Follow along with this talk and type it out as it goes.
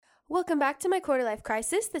Welcome back to my quarter life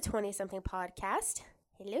crisis, the 20-something podcast.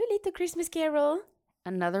 Hello, little Christmas Carol.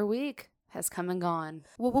 Another week has come and gone.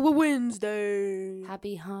 Wednesday.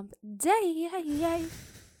 Happy hump day.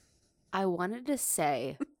 I wanted to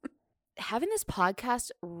say, having this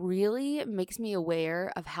podcast really makes me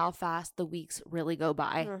aware of how fast the weeks really go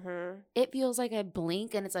by. Mm-hmm. It feels like I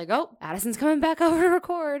blink and it's like, oh, Addison's coming back over to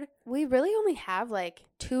record. We really only have like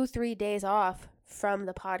 2-3 days off from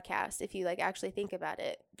the podcast if you like actually think about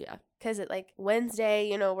it. Yeah. Because it like Wednesday,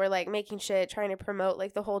 you know, we're like making shit, trying to promote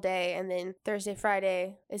like the whole day. And then Thursday,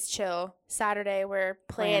 Friday is chill. Saturday, we're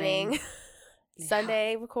planning.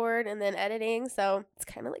 Sunday, record, and then editing. So it's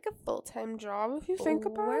kind of like a full-time job if you think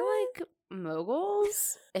about it. We're like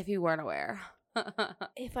moguls, if you weren't aware.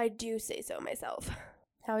 If I do say so myself.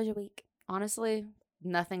 How was your week? Honestly,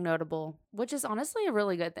 nothing notable, which is honestly a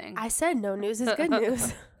really good thing. I said no news is good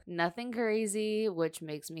news. Nothing crazy, which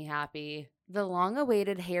makes me happy. The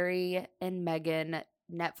long-awaited Harry and Meghan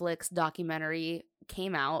Netflix documentary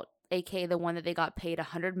came out, aka the one that they got paid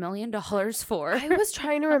 $100 million for. I was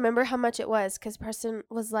trying to remember how much it was because Preston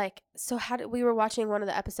was like, so how did we were watching one of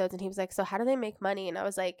the episodes and he was like, so how do they make money? And I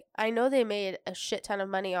was like, I know they made a shit ton of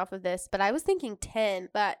money off of this, but I was thinking 10,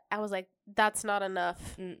 but I was like, that's not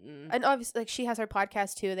enough. Mm-mm. And obviously, like, she has her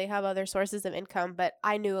podcast too. They have other sources of income, but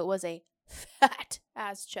I knew it was a fat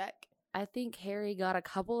ass check. I think Harry got a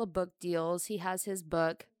couple of book deals. He has his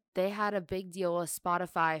book. They had a big deal with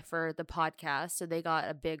Spotify for the podcast, so they got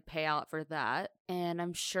a big payout for that. And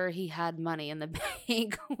I'm sure he had money in the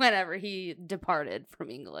bank whenever he departed from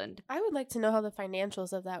England. I would like to know how the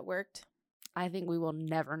financials of that worked. I think we will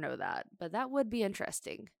never know that, but that would be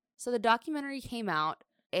interesting. So the documentary came out,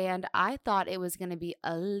 and I thought it was going to be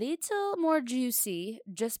a little more juicy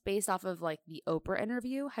just based off of like the Oprah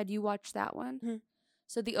interview. Had you watched that one? Mm-hmm.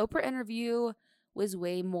 So the Oprah interview was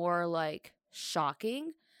way more like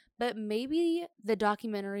shocking. But maybe the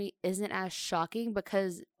documentary isn't as shocking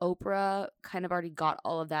because Oprah kind of already got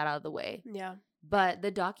all of that out of the way. Yeah. But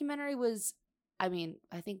the documentary was, I mean,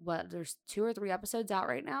 I think there's 2 or 3 episodes out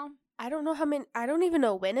right now. I don't know how many, I don't even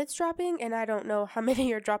know when it's dropping, and I don't know how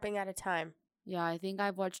many are dropping at a time. Yeah, I think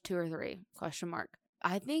I've watched 2 or 3, question mark.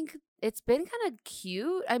 I think it's been kind of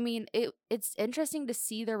cute. I mean, it's interesting to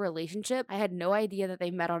see their relationship. I had no idea that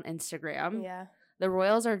they met on Instagram. Yeah. The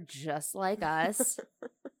royals are just like us.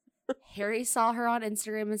 Harry saw her on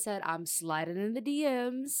Instagram and said, I'm sliding in the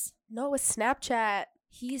DMs. No, it was Snapchat.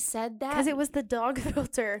 He said that? Because it was the dog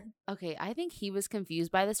filter. Okay, I think he was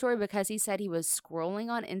confused by the story because he said he was scrolling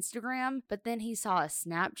on Instagram, but then he saw a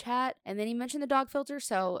Snapchat, and then he mentioned the dog filter,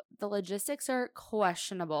 so the logistics are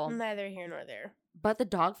questionable. Neither here nor there. But the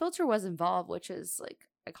dog filter was involved, which is, like,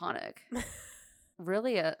 iconic.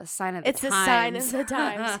 Really a sign of the times. It's a sign of the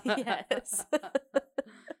times, yes.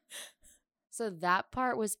 So that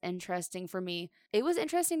part was interesting for me. It was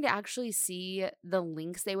interesting to actually see the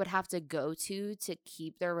links they would have to go to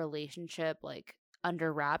keep their relationship like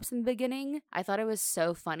under wraps in the beginning. I thought it was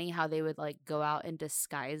so funny how they would like go out in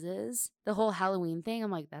disguises. The whole Halloween thing,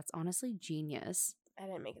 I'm like, that's honestly genius. I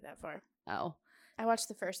didn't make it that far. Oh. I watched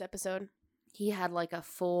the first episode. He had like a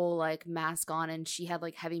full like mask on and she had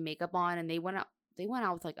like heavy makeup on, and they went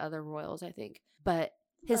out with like other royals, I think. But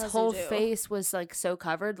his whole face was like so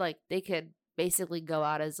covered, like they could basically go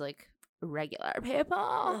out as like regular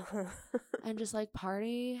people and just like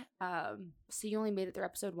party. So you only made it through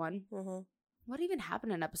episode 1. Mm-hmm. What even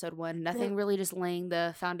happened in episode 1? Nothing. Really, just laying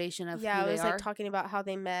the foundation of who they are. Yeah, it was like talking about how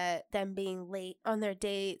they met, them being late on their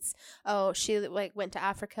dates. Oh, she like went to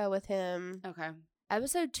Africa with him. Okay.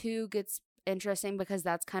 Episode 2 gets interesting because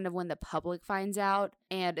that's kind of when the public finds out,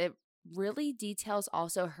 and it really details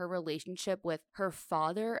also her relationship with her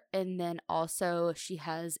father, and then also she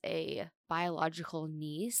has a biological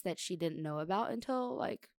niece that she didn't know about until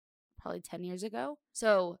like probably 10 years ago.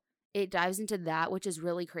 So it dives into that, which is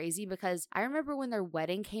really crazy because I remember when their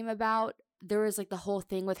wedding came about, there was like the whole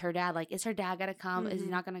thing with her dad, like, is her dad gonna come? Mm-hmm. Is he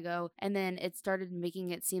not gonna go? And then it started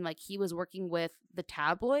making it seem like he was working with the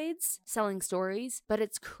tabloids selling stories. But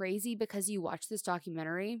it's crazy because you watch this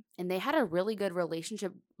documentary and they had a really good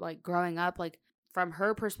relationship like growing up. Like from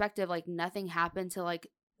her perspective, like nothing happened to like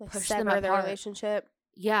push them apart. Their relationship.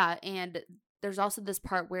 Yeah, and there's also this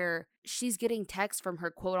part where she's getting texts from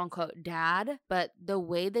her quote-unquote dad, but the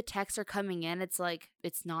way the texts are coming in, it's like,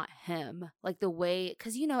 it's not him. Like the way,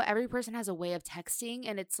 because, you know, every person has a way of texting,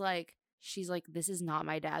 and it's like, she's like, this is not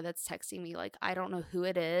my dad that's texting me. Like, I don't know who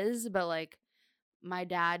it is, but like, my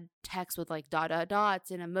dad texts with like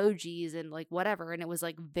dots and emojis and like whatever, and it was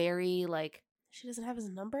like very like... She doesn't have his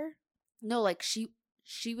number? No, like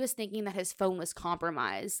she was thinking that his phone was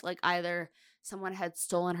compromised. Like either someone had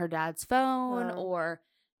stolen her dad's phone or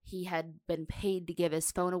he had been paid to give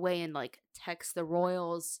his phone away and like text the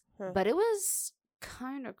royals. But it was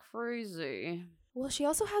kind of crazy. Well, she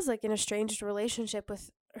also has like an estranged relationship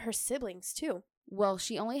with her siblings too. Well,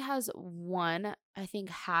 she only has one, I think,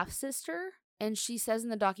 half sister. And she says in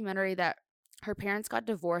the documentary that her parents got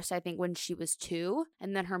divorced, I think, when she was 2.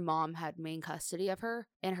 And then her mom had main custody of her.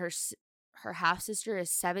 And her half sister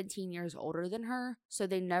is 17 years older than her. So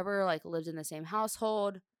they never like lived in the same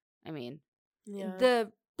household. I mean,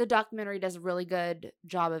 the documentary does a really good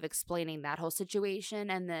job of explaining that whole situation.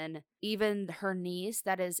 And then even her niece,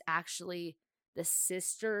 that is actually the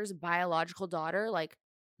sister's biological daughter, like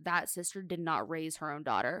that sister did not raise her own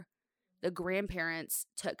daughter. The grandparents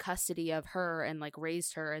took custody of her and like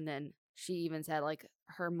raised her. And then she even said like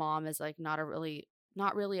her mom is like not really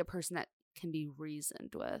a person that can be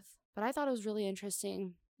reasoned with. But I thought it was really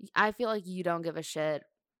interesting. I feel like you don't give a shit.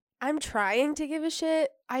 I'm trying to give a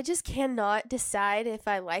shit. I just cannot decide if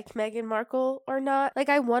I like Meghan Markle or not. Like,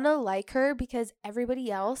 I want to like her because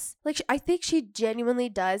everybody else, like, I think she genuinely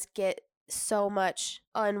does get so much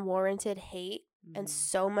unwarranted hate and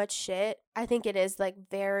so much shit. I think it is like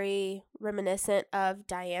very reminiscent of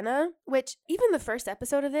Diana, which even the first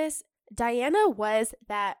episode of this, Diana was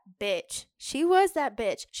that bitch. She was that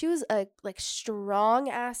bitch. She was a like strong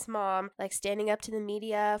ass mom, like standing up to the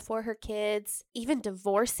media for her kids, even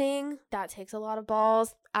divorcing. That takes a lot of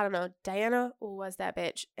balls. I don't know. Diana was that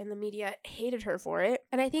bitch and the media hated her for it.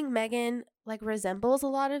 And I think Meghan like resembles a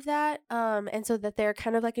lot of that. And so that they're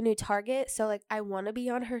kind of like a new target. So like I want to be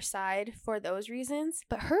on her side for those reasons.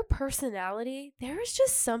 But her personality, there is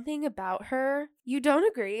just something about her. You don't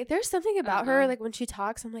agree? There's something about her, like when she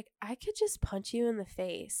talks, I'm like, I could just punch you in the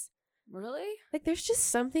face. Really? Like there's just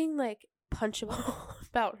something like punchable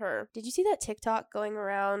about her. Did you see that TikTok going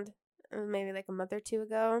around maybe like a month or 2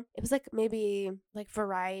 ago? It was like maybe like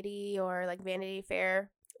Variety or like Vanity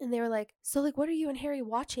Fair. And they were like, so like, what are you and Harry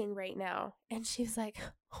watching right now? And she's like,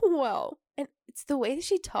 well, and it's the way that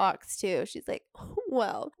she talks too. She's like,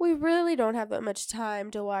 well, we really don't have that much time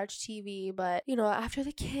to watch TV, but you know, after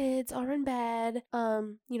the kids are in bed,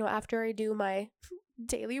 you know, after I do my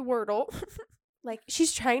daily Wordle, like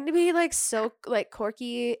she's trying to be like so like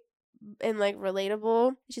quirky and like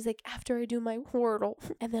relatable. She's like, after I do my Wordle,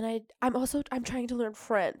 and then I'm trying to learn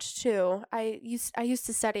French too. I used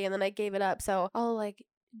to study and then I gave it up, so I'll like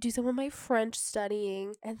do some of my French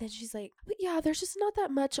studying. And then she's like, but yeah, there's just not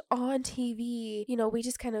that much on TV. You know, we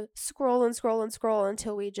just kind of scroll and scroll and scroll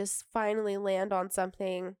until we just finally land on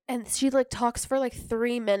something. And she like talks for like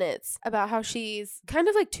 3 minutes about how she's kind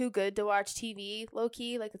of like too good to watch TV, low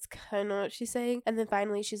key. Like it's kind of what she's saying. And then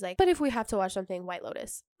finally she's like, but if we have to watch something, White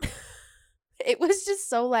Lotus. It was just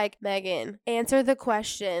so like, Meghan, answer the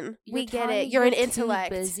question. We get it. You're an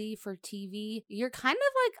intellect. Too busy for TV. You're kind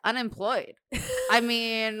of like unemployed. I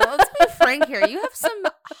mean, let's be frank here. You have some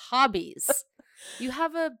hobbies. You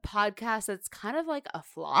have a podcast that's kind of like a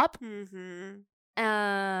flop.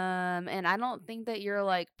 And I don't think that you're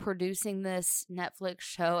like producing this Netflix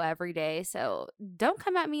show every day. So don't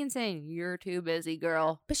come at me and saying you're too busy,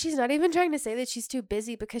 girl. But she's not even trying to say that she's too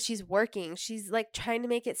busy because she's working. She's like trying to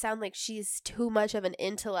make it sound like she's too much of an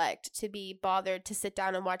intellect to be bothered to sit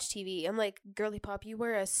down and watch TV. I'm like, girly pop, you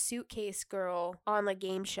were a suitcase girl on a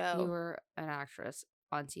game show. You were an actress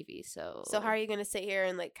on TV, so how are you gonna sit here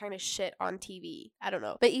and like kind of shit on TV? I don't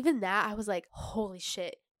know. But even that, I was like, holy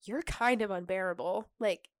shit, you're kind of unbearable,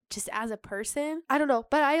 like just as a person. I don't know,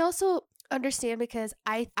 but I also understand because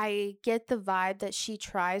I get the vibe that she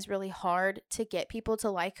tries really hard to get people to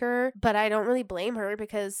like her, but I don't really blame her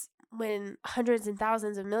because when hundreds and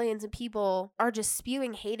thousands of millions of people are just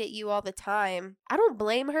spewing hate at you all the time, I don't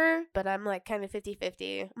blame her, but I'm like kind of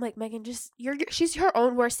 50-50. I'm like, Meghan, just she's her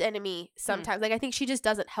own worst enemy sometimes. Like I think she just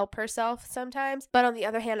doesn't help herself sometimes. But on the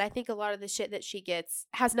other hand, I think a lot of the shit that she gets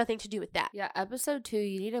has nothing to do with that. Yeah, episode 2,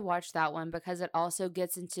 you need to watch that one because it also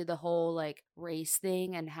gets into the whole like race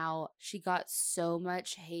thing and how she got so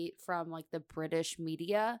much hate from like the British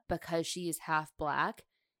media because she is half black.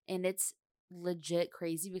 And it's legit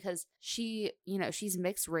crazy because she, you know, she's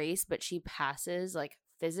mixed race, but she passes like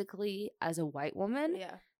physically as a white woman.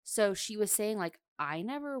 Yeah. So she was saying like, I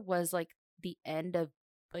never was like the end of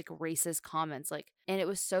like racist comments, like, and it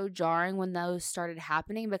was so jarring when those started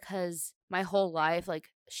happening because my whole life, like,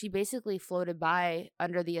 she basically floated by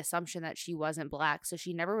under the assumption that she wasn't black, so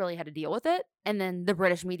she never really had to deal with it. And then the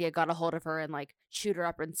British media got a hold of her and like chewed her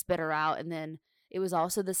up and spit her out. And then it was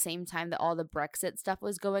also the same time that all the Brexit stuff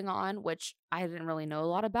was going on, which I didn't really know a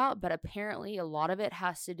lot about, but apparently a lot of it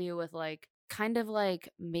has to do with like kind of like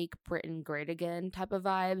make Britain great again type of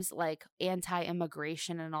vibes, like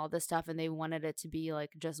anti-immigration and all this stuff, and they wanted it to be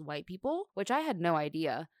like just white people, which I had no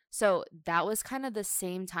idea. So that was kind of the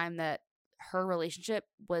same time that her relationship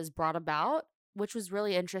was brought about, which was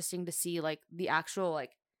really interesting to see, like the actual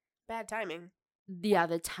like bad timing. Yeah,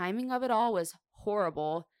 the timing of it all was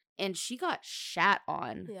horrible, and she got shat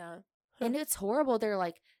on. Yeah. And it's horrible. They're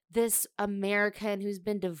like, this American who's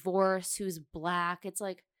been divorced, who's black. It's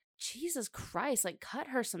like, Jesus Christ, like, cut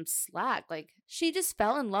her some slack. Like, she just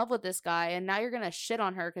fell in love with this guy, and now you're going to shit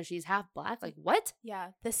on her because she's half black. Like, what? Yeah,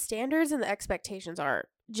 the standards and the expectations are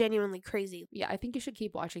genuinely crazy. Yeah, I think you should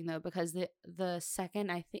keep watching, though, because the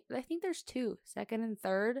second, I think there's two, second and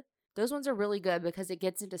third. Those ones are really good because it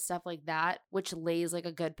gets into stuff like that, which lays like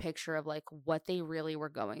a good picture of like what they really were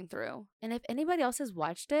going through. And if anybody else has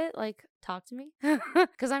watched it, like talk to me.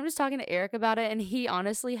 Because I'm just talking to Eric about it, and he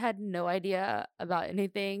honestly had no idea about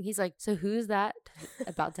anything. He's like, so who's that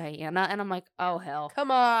about Diana? And I'm like, oh, hell. Come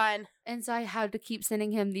on. And so I had to keep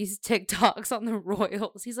sending him these TikToks on the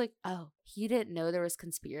royals. He's like, oh, he didn't know there was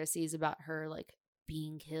conspiracies about her like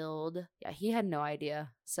being killed. Yeah, he had no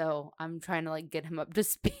idea. So I'm trying to like get him up to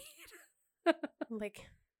speed. Like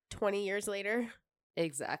 20 years later.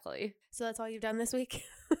 Exactly. So that's all you've done this week?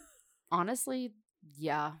 Honestly,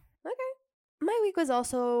 yeah. Okay. My week was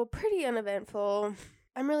also pretty uneventful.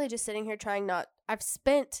 I'm really just sitting here I've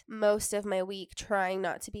spent most of my week trying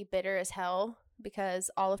not to be bitter as hell because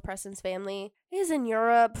all of Preston's family is in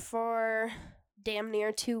Europe for damn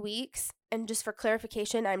near 2 weeks. And just for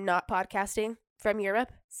clarification, I'm not podcasting from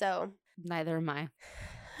Europe. So neither am I.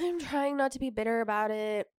 I'm trying not to be bitter about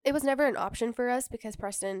it. It was never an option for us because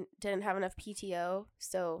Preston didn't have enough PTO.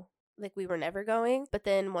 So, like, we were never going. But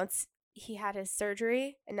then once he had his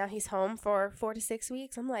surgery and now he's home for 4 to 6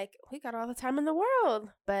 weeks, I'm like, we got all the time in the world.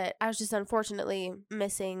 But I was just unfortunately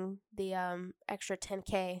missing the extra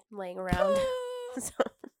 10K laying around. So,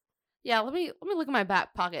 yeah, let me look in my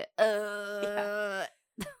back pocket. Yeah.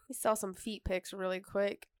 We saw some feet pics really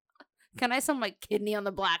quick. Can I sell my kidney on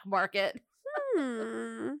the black market?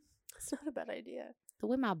 It's not a bad idea. The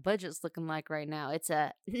way my budget's looking like right now, it's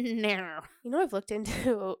a no. You know, I've looked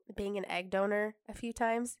into being an egg donor a few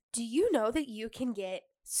times. Do you know that you can get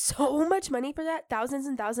so much money for that? Thousands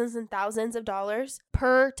and thousands and thousands of dollars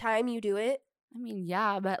per time you do it? I mean,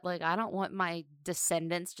 yeah, but like I don't want my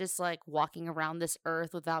descendants just like walking around this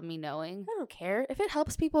earth without me knowing. I don't care. If it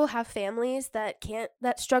helps people have families that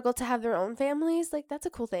struggle to have their own families, like that's a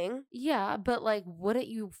cool thing. Yeah, but like wouldn't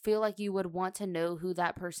you feel like you would want to know who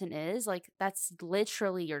that person is? Like that's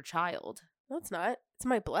literally your child. No, it's not. It's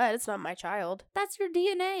my blood. It's not my child. That's your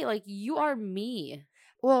DNA. Like you are me.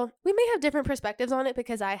 Well, we may have different perspectives on it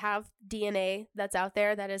because I have DNA that's out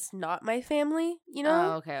there that is not my family, you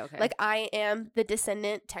know? Oh, okay. Like, I am the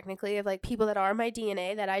descendant, technically, of, like, people that are my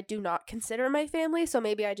DNA that I do not consider my family, so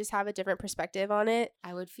maybe I just have a different perspective on it.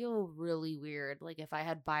 I would feel really weird, like, if I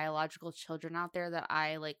had biological children out there that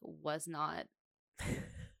I, like, was not...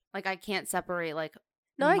 like, I can't separate, like,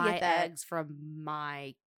 no, my I get that. eggs from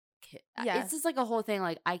my kid. Yeah. It's just, like, a whole thing.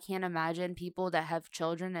 Like, I can't imagine people that have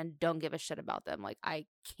children and don't give a shit about them. Like, I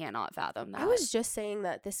cannot fathom that. I was just saying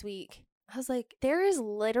that this week. I was like, there is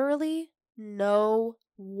literally no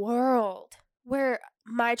world where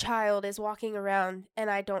my child is walking around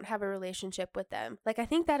and I don't have a relationship with them. Like, I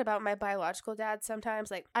think that about my biological dad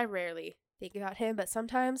sometimes. Like, I rarely think about him, but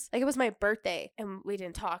sometimes, like, it was my birthday and we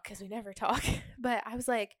didn't talk because we never talk. But I was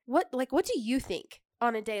like, what do you think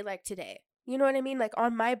on a day like today? You know what I mean? Like,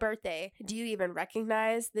 on my birthday, do you even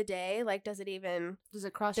recognize the day? Like, does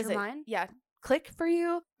it cross your mind? Yeah. Click for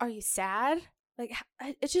you? Are you sad? Like,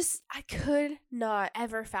 it's just, I could not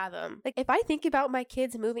ever fathom. Like, if I think about my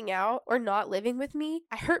kids moving out or not living with me,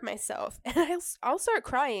 I hurt myself. And I'll start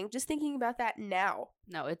crying just thinking about that now.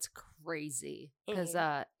 No, it's crazy. Because,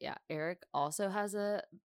 Eric also has a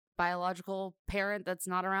biological parent that's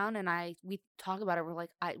not around, and we talk about it. We're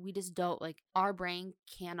like, we just don't, like, our brain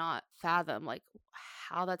cannot fathom, like,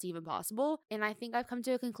 how that's even possible. And I think I've come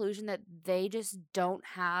to a conclusion that they just don't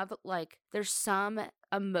have, like, there's some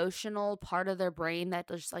emotional part of their brain that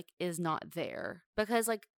just, like, is not there. Because,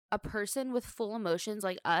 like, a person with full emotions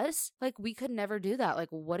like us, like, we could never do that. Like,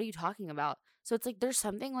 what are you talking about? So it's like there's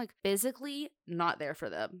something, like, physically not there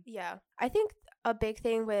for them. Yeah. I think a big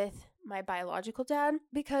thing with my biological dad,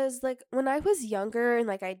 because, like, when I was younger and,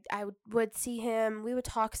 like, I would see him, we would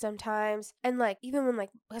talk sometimes, and, like, even when, like,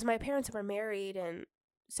 because my parents were married, and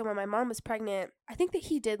so when my mom was pregnant, I think that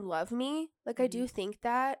he did love me. Like, I do think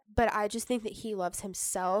that, but I just think that he loves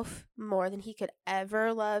himself more than he could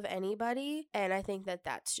ever love anybody, and I think that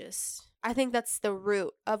that's the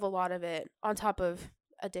root of a lot of it, on top of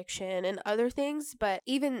addiction and other things. But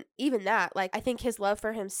even that, like, I think his love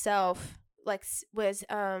for himself like was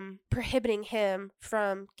prohibiting him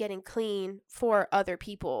from getting clean for other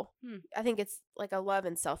people. I think it's like a love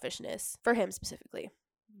and selfishness for him specifically.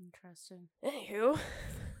 Interesting. Anywho,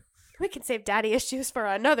 we can save daddy issues for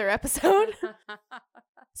another episode.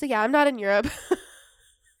 So yeah, I'm not in Europe.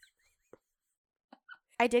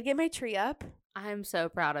 I did get my tree up. I'm so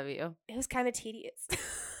proud of you. It was kind of tedious.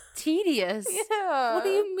 Tedious? Yeah. What do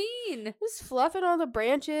you mean? Just fluffing all the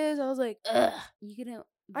branches. I was like, ugh.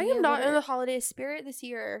 I am not in the holiday spirit this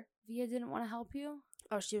year. Via didn't want to help you?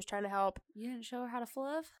 Oh, she was trying to help. You didn't show her how to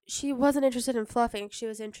fluff? She wasn't interested in fluffing. She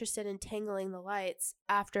was interested in tangling the lights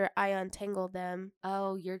after I untangled them.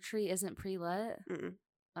 Oh, your tree isn't pre-lit? Mm-mm.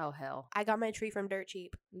 Oh, hell. I got my tree from Dirt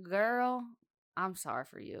Cheap. Girl, I'm sorry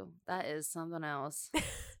for you. That is something else.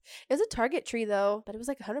 It was a Target tree, though, but it was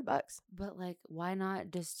like $100. But, like, why not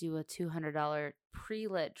just do a $200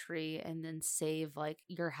 pre-lit tree and then save, like,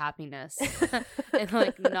 your happiness and,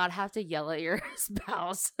 like, not have to yell at your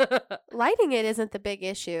spouse? Lighting it isn't the big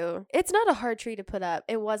issue. It's not a hard tree to put up.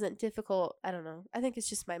 It wasn't difficult. I don't know. I think it's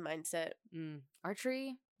just my mindset. Our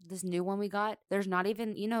tree, this new one we got, there's not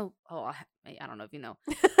even, I don't know if you know.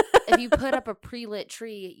 If you put up a pre-lit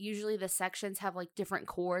tree, usually the sections have like different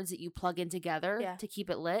cords that you plug in together to keep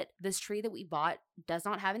it lit. This tree that we bought does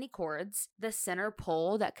not have any cords. The center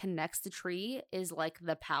pole that connects the tree is like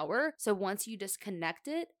the power. So once you disconnect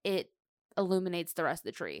it, it illuminates the rest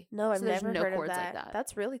of the tree. No, I've so never heard cords of that. Like that.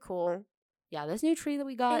 That's really cool. Yeah, this new tree that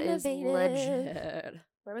we got is legit.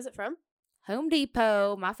 Where was it from? Home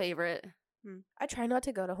Depot, my favorite. I try not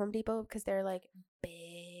to go to Home Depot because they're like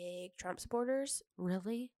big Trump supporters.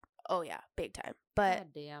 Really? Oh yeah, big time. But God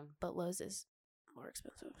damn. But Lowe's is more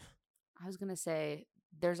expensive. I was gonna say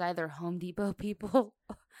there's either Home Depot people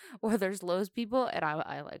or there's Lowe's people, and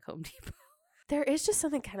I like Home Depot. There is just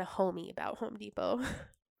something kind of homey about Home Depot.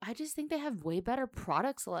 I just think they have way better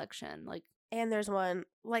product selection. Like, and there's one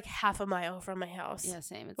like half a mile from my house. Yeah,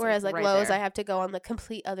 same. It's whereas like right Lowe's, there. I have to go on the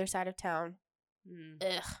complete other side of town.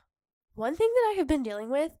 Ugh. One thing that I have been dealing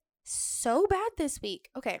with so bad this week.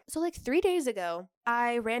 Okay, so like 3 days ago,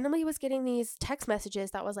 I randomly was getting these text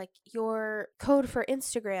messages that was like, your code for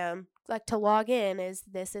Instagram, like to log in is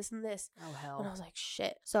this, and this. Oh, hell. And I was like,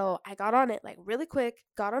 shit. So I got on it like really quick,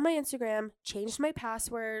 got on my Instagram, changed my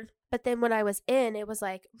password. But then when I was in, it was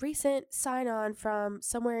like recent sign on from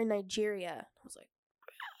somewhere in Nigeria. I was like,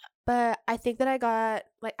 but I think that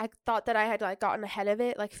I thought that I had like gotten ahead of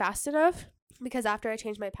it like fast enough. Because after I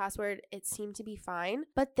changed my password, it seemed to be fine.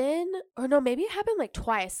 But then, or no, maybe it happened like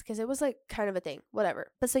twice because it was like kind of a thing,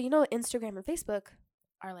 whatever. But so, Instagram and Facebook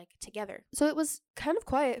are like together. So it was kind of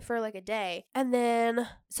quiet for like a day. And then,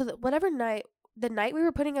 so that the night we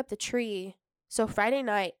were putting up the tree, so Friday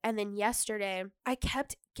night, and then yesterday, I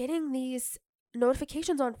kept getting these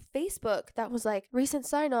notifications on Facebook that was like recent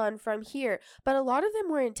sign on from here, but a lot of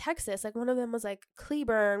them were in Texas. Like one of them was like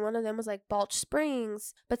Cleburne, one of them was like Balch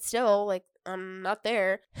Springs, but still like I'm not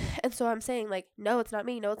there. And so I'm saying like, no, it's not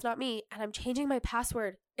me, and I'm changing my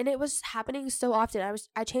password, and it was happening so often.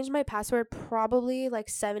 I changed my password probably like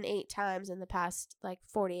 7-8 times in the past like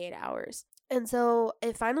 48 hours. And so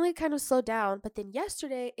it finally kind of slowed down, but then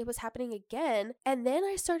yesterday it was happening again. And then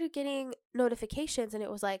I started getting notifications, and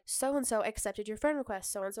it was like, so-and-so accepted your friend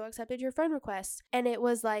request, so-and-so accepted your friend request. And it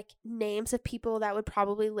was like names of people that would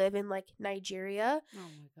probably live in like Nigeria. Oh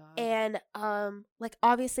my God. And like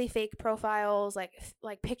obviously fake profiles, like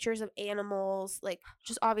pictures of animals, like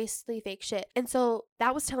just obviously fake shit. And so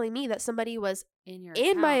that was telling me that somebody was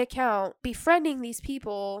in my account, befriending these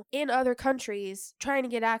people in other countries, trying to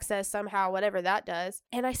get access somehow, whatever that does.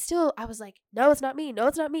 And I was like, no, it's not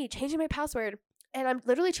me, changing my password. And I'm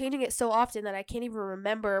literally changing it so often that I can't even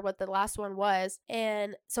remember what the last one was.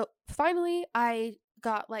 And so finally I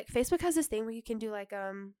got like, Facebook has this thing where you can do like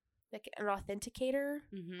an authenticator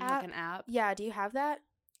app. Like an app. Yeah, do you have that?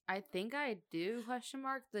 I think I do,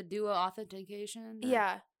 the duo authentication.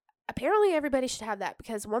 Yeah. Apparently everybody should have that,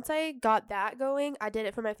 because once I got that going, I did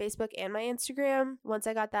it for my Facebook and my Instagram. Once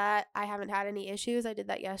I got that, I haven't had any issues. I did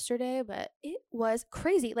that yesterday, but it was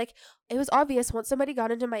crazy. Like, it was obvious once somebody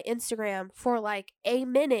got into my Instagram for like a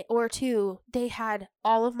minute or two, they had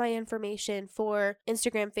all of my information for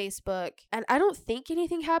Instagram, Facebook. And I don't think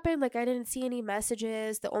anything happened. Like, I didn't see any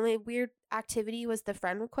messages. The only weird activity was the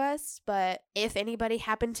friend requests. But if anybody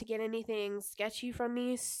happened to get anything sketchy from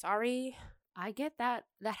me, sorry. I get that.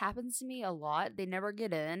 That happens to me a lot. They never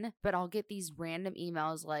get in, but I'll get these random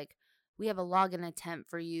emails like, we have a login attempt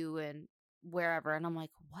for you and wherever. And I'm like,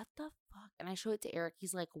 what the fuck And I show it to Eric.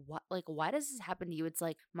 He's like, what? Like, why does this happen to you? It's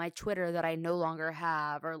like my Twitter that I no longer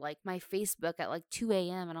have, or like my Facebook at like 2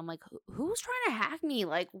 a.m. And I'm like, who's trying to hack me?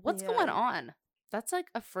 Like, what's going on? That's like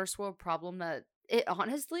a first world problem that it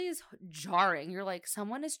honestly is jarring. You're like,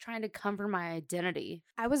 someone is trying to come for my identity.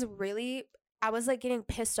 I was like getting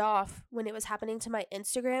pissed off when it was happening to my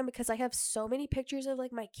Instagram because I have so many pictures of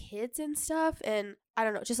like my kids and stuff, and I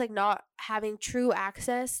don't know, just like not having true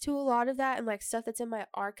access to a lot of that and like stuff that's in my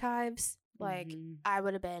archives. Like I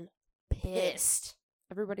would have been pissed.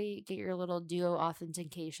 Everybody get your little duo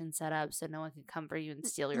authentication set up so no one can come for you and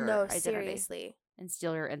steal your identity. Seriously. And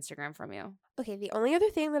steal your Instagram from you. Okay, the only other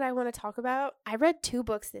thing that I want to talk about, I read 2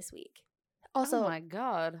 books this week. Also, oh my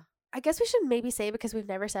God. I guess we should maybe say, because we've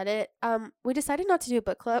never said it, we decided not to do a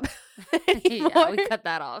book club Yeah, we cut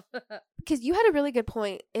that off. Because you had a really good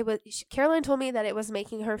point. It was Caroline told me that it was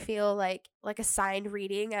making her feel like a signed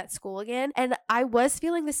reading at school again, and I was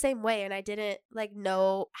feeling the same way, and I didn't like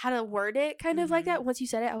know how to word it kind of like that. Once you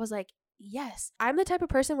said it, I was like, yes. I'm the type of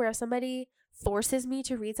person where if somebody forces me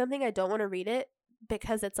to read something, I don't want to read it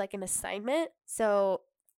because it's like an assignment. So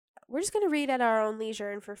we're just going to read at our own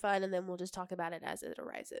leisure and for fun, and then we'll just talk about it as it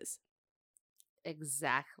arises.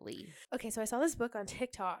 Exactly. Okay, so I saw this book on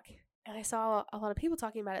TikTok, and I saw a lot of people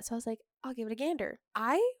talking about it, so I was like, I'll give it a gander.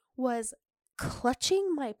 I was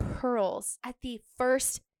clutching my pearls at the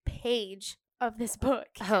first page of this book.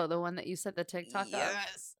 Oh, the one that you sent the TikTok of?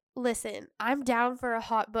 Yes. Listen, I'm down for a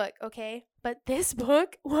hot book, okay? But this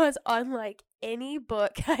book was unlike any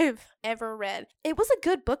book I've ever read. It was a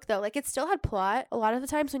good book, though. Like, it still had plot. A lot of the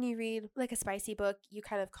times when you read, like, a spicy book, you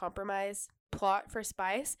kind of compromise plot for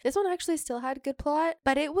spice. This one actually still had good plot,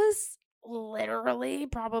 but it was literally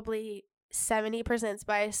probably 70%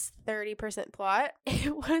 spice, 30% plot.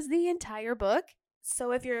 It was the entire book.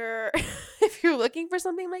 So if you're if you're looking for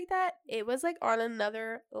something like that, it was like on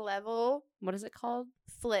another level. What is it called?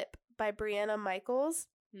 Flip by Brianna Michaels.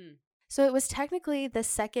 So it was technically the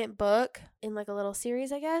second book in like a little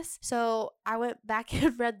series, I guess. So I went back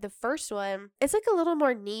and read the first one. It's like a little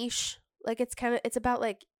more niche. Like it's about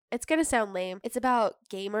like, it's gonna sound lame. It's about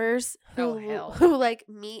gamers who like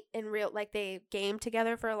meet in real, like they game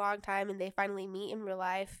together for a long time and they finally meet in real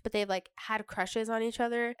life, but they've like had crushes on each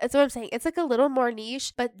other. That's what I'm saying. It's like a little more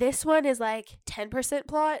niche, but this one is like 10%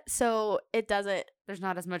 plot, so it doesn't. There's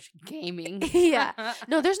not as much gaming. Yeah.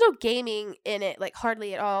 No, there's no gaming in it, like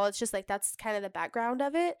hardly at all. It's just like that's kind of the background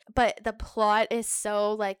of it, but the plot is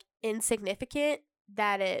so like insignificant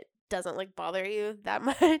that it doesn't like bother you that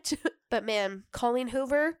much. But man, Colleen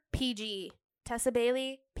Hoover, PG. Tessa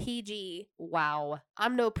Bailey, PG. Wow.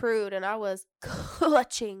 I'm no prude, and I was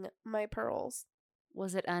clutching my pearls.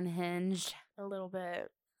 Was it unhinged? A little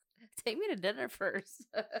bit. Take me to dinner first.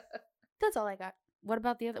 That's all I got. What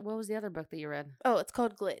was the other book that you read? Oh, it's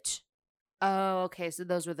called Glitch. Oh, okay. So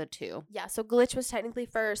those were the 2. Yeah, so Glitch was technically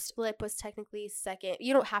first. Flip was technically second.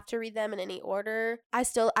 You don't have to read them in any order. I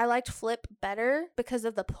liked Flip better because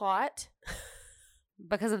of the plot.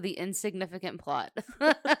 Because of the insignificant plot.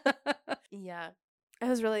 Yeah. It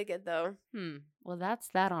was really good, though. Well, that's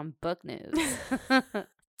that on book news.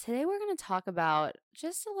 Today we're going to talk about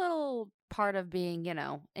just a little part of being,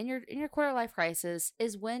 in your quarter life crisis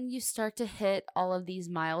is when you start to hit all of these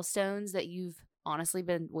milestones that you've honestly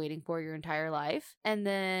been waiting for your entire life. And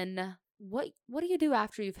then what do you do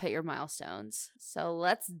after you've hit your milestones? So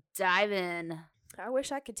let's dive in. I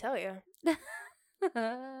wish I could tell you.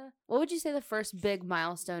 What would you say the first big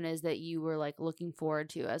milestone is that you were like looking forward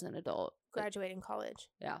to as an adult? Graduating college.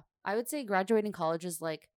 Yeah. I would say graduating college is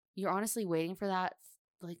like, you're honestly waiting for that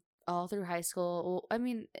like all through high school. Well, I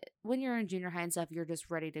mean, when you're in junior high and stuff, you're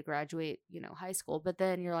just ready to graduate, high school. But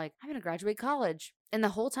then you're like, I'm going to graduate college. And the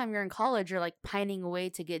whole time you're in college, you're like pining away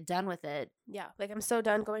to get done with it. Yeah. Like, I'm so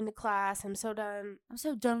done going to class. I'm so done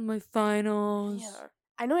with my finals. Yeah.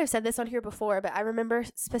 I know I've said this on here before, but I remember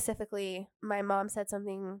specifically my mom said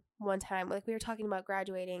something one time. Like, we were talking about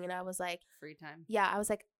graduating, and I was like, free time. Yeah. I was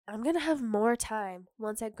like, I'm going to have more time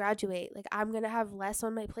once I graduate. Like, I'm going to have less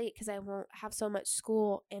on my plate because I won't have so much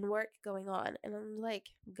school and work going on. And I'm like,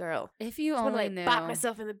 girl, if you only knew. Bop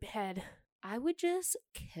myself in the head. I would just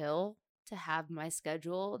kill to have my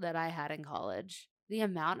schedule that I had in college. The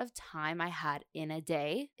amount of time I had in a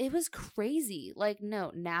day, it was crazy. Like,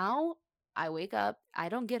 no, now I wake up, I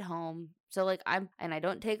don't get home. So like I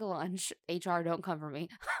don't take a lunch. HR don't come for me.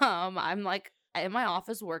 I'm like in my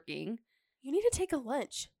office working. You need to take a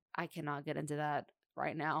lunch. I cannot get into that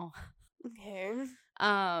right now. Okay.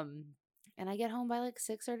 And I get home by like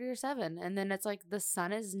 6:30 or 7, and then it's like the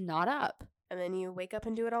sun is not up. And then you wake up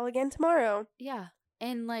and do it all again tomorrow. Yeah.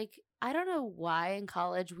 And like, I don't know why in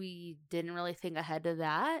college we didn't really think ahead to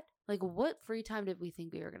that. Like, what free time did we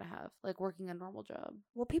think we were going to have? Like, working a normal job.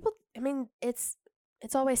 Well, people, I mean, it's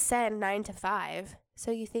always said 9 to 5. So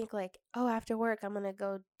you think like, oh, after work, I'm going to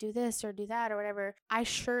go do this or do that or whatever. I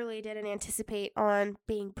surely didn't anticipate on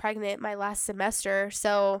being pregnant my last semester.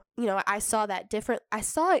 So, you know, I saw that different. I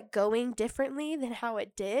saw it going differently than how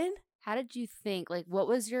it did. How did you think? Like, what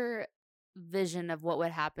was your vision of what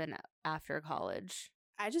would happen after college?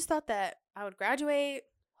 I just thought that I would graduate,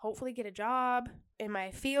 hopefully get a job in my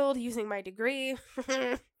field using my degree,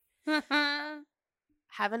 have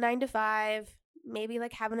a 9 to 5, maybe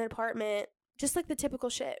like have an apartment, just like the typical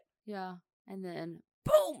shit. Yeah. And then,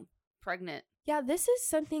 boom, pregnant. Yeah, this is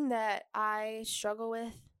something that I struggle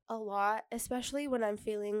with a lot, especially when I'm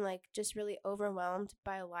feeling like just really overwhelmed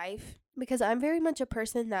by life, because I'm very much a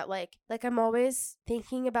person that like I'm always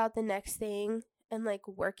thinking about the next thing and like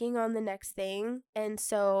working on the next thing. And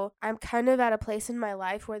so I'm kind of at a place in my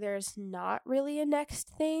life where there's not really a next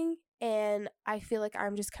thing. And I feel like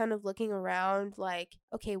I'm just kind of looking around like,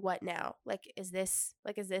 okay, what now? Like, is this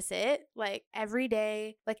it? Like every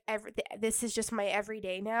day, like this is just my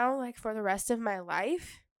everyday now, like for the rest of my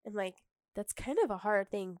life. And like, that's kind of a hard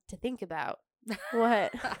thing to think about.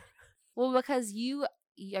 What? Well, because you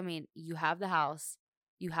have the house,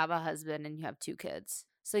 you have a husband, and you have 2 kids.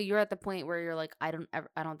 So you're at the point where you're like, I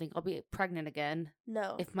don't think I'll be pregnant again.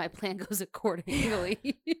 No. If my plan goes accordingly.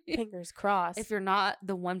 Fingers crossed. If you're not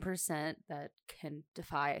the 1% that can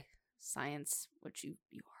defy science, which you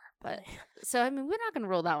are. But so, I mean, we're not going to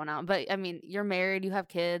rule that one out. But, I mean, you're married, you have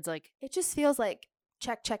kids. Like, it just feels like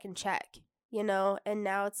check, and check, you know? And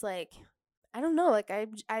now it's like, I don't know. Like,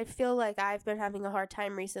 I feel like I've been having a hard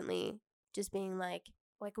time recently just being like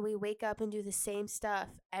we wake up and do the same stuff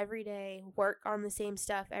every day, work on the same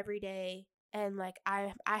stuff every day. And like,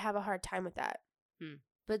 I have a hard time with that.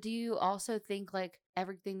 But do you also think like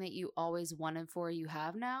everything that you always wanted for you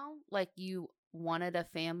have now? Like you wanted a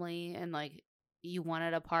family and like you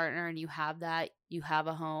wanted a partner and you have that, you have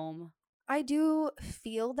a home? I do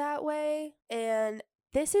feel that way. And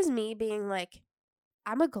this is me being like,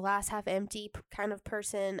 I'm a glass half empty kind of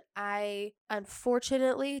person. I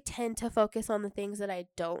unfortunately tend to focus on the things that I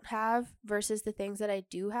don't have versus the things that I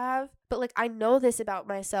do have. But like, I know this about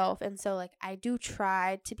myself. And so like, I do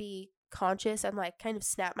try to be conscious and like kind of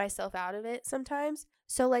snap myself out of it sometimes.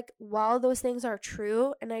 So like, while those things are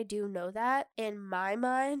true and I do know that, in my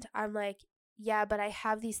mind, I'm like, yeah, but I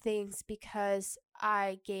have these things because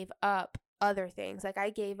I gave up other things. Like I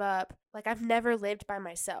gave up, like I've never lived by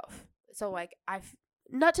myself. So like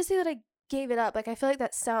not to say that I gave it up. Like I feel like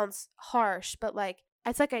that sounds harsh, but like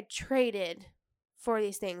it's like I traded for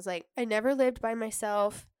these things. Like I never lived by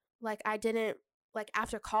myself. Like I didn't, like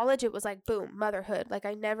after college it was like boom, motherhood. Like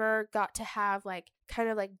I never got to have like kind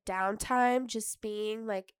of like downtime just being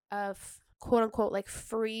like a quote unquote like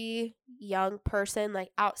free young person like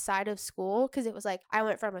outside of school, because it was like I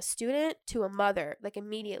went from a student to a mother like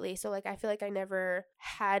immediately. So like I feel like I never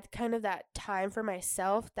had kind of that time for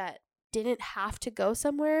myself that didn't have to go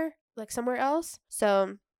somewhere else.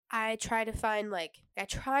 So I try to find like, I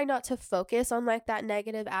try not to focus on like that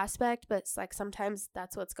negative aspect, but it's like sometimes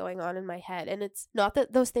that's what's going on in my head. And it's not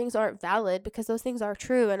that those things aren't valid, because those things are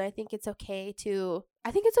true. And I think it's okay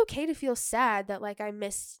to feel sad that like I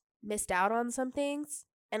missed out on some things.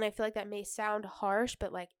 And I feel like that may sound harsh,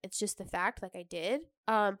 but like it's just the fact, like I did.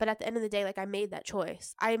 But at the end of the day, like I made that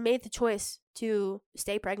choice. I made the choice to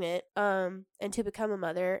stay pregnant, and to become a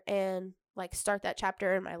mother and like start that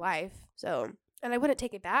chapter in my life. So, and I wouldn't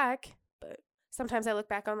take it back, but sometimes I look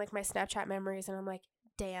back on like my Snapchat memories and I'm like,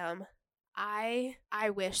 damn, I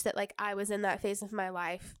wish that like I was in that phase of my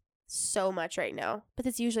life so much right now. But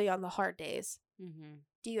it's usually on the hard days. Mm-hmm.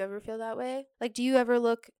 Do you ever feel that way? Like, do you ever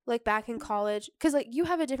look like back in college? Because like you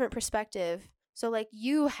have a different perspective. So like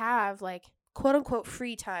you have like quote unquote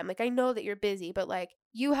free time. Like I know that you're busy, but like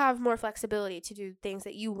you have more flexibility to do things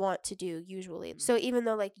that you want to do usually. So even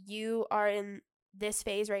though like you are in this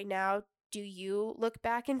phase right now, do you look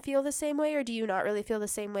back and feel the same way, or do you not really feel the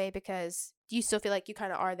same way because do you still feel like you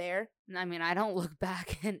kind of are there? I mean, I don't look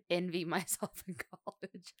back and envy myself in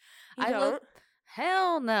college. You don't?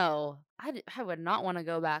 Hell no. I would not want to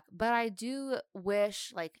go back, but I do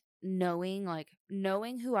wish like knowing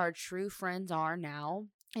who our true friends are now,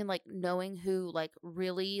 and like knowing who like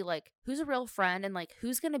really like who's a real friend and like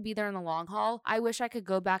who's going to be there in the long haul. I wish I could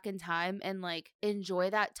go back in time and like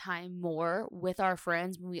enjoy that time more with our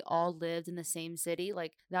friends when we all lived in the same city.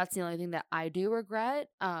 Like that's the only thing that I do regret,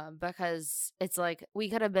 because it's like we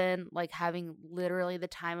could have been like having literally the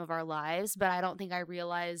time of our lives, but I don't think I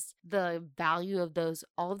realized the value of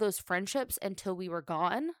all of those friendships until we were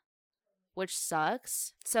gone. which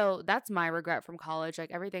sucks. So that's my regret from college.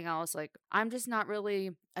 Like everything else, like I'm just not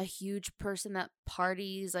really a huge person that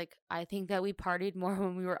parties. Like I think that we partied more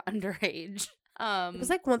when we were underage. It was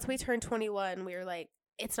like once we turned 21, we were like,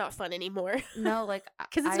 it's not fun anymore. No, like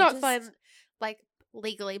because it's not fun, like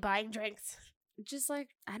legally buying drinks. Just like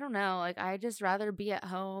I don't know, like I just rather be at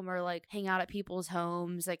home or like hang out at people's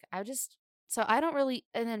homes. Like so I don't really,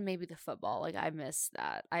 and then maybe the football, like I miss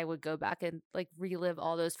that. I would go back and like relive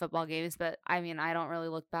all those football games, but I mean, I don't really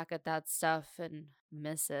look back at that stuff and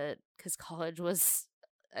miss it because college was,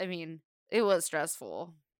 I mean, it was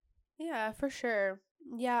stressful. Yeah, for sure.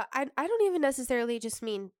 Yeah, I don't even necessarily just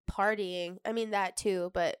mean partying. I mean that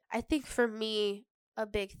too, but I think for me, a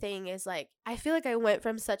big thing is like, I feel like I went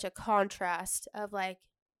from such a contrast of like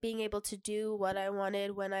being able to do what I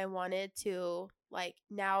wanted when I wanted to, like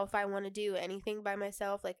now if I want to do anything by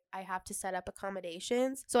myself, like I have to set up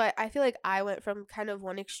accommodations. So I feel like I went from kind of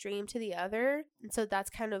one extreme to the other. And so that's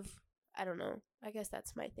kind of, I don't know, I guess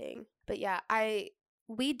that's my thing. But yeah,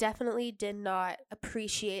 we definitely did not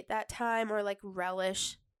appreciate that time or like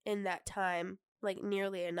relish in that time like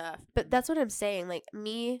nearly enough. But that's what I'm saying. Like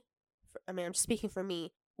I'm speaking for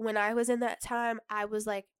me. When I was in that time, I was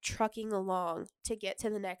like trucking along to get to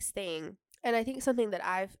the next thing. And I think something that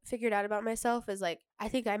I've figured out about myself is like, I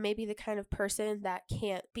think I may be the kind of person that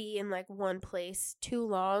can't be in like one place too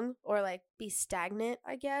long or like be stagnant,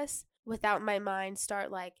 I guess, without my mind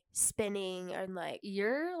start like spinning and like.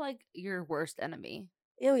 You're like your worst enemy.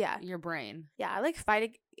 Oh yeah. Your brain. Yeah,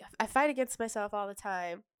 I fight against myself all the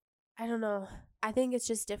time. I don't know. I think it's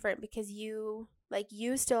just different because you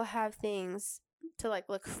still have things to like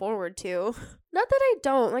look forward to. Not that I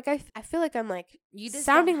don't. Like I feel like I'm like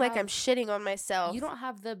sounding like I'm shitting on myself. You don't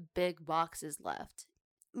have the big boxes left.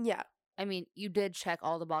 Yeah. I mean, you did check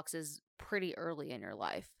all the boxes pretty early in your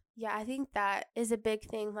life. Yeah, I think that is a big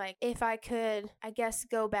thing. Like, if I could, I guess,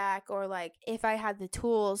 go back or, like, if I had the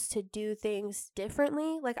tools to do things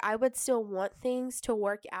differently, like, I would still want things to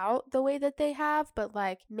work out the way that they have, but,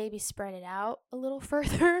 like, maybe spread it out a little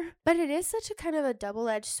further. But it is such a kind of a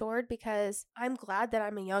double-edged sword because I'm glad that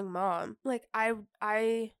I'm a young mom. Like,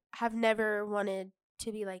 I have never wanted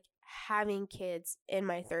to be, like, having kids in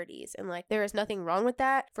my 30s, and like there is nothing wrong with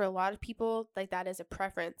that. For a lot of people, like that is a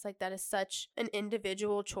preference, like that is such an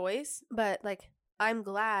individual choice. But like I'm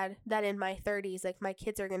glad that in my 30s, like my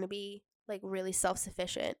kids are going to be like really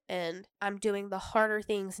self-sufficient, and I'm doing the harder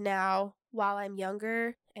things now while I'm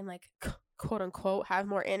younger and like quote unquote have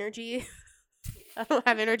more energy. I don't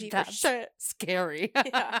have energy for shit. Scary.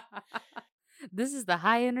 Yeah. This is the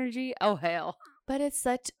high energy. Oh hell. But it's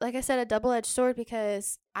such, like I said, a double-edged sword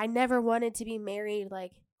because I never wanted to be married,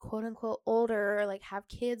 like, quote unquote, older or like have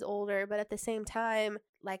kids older. But at the same time,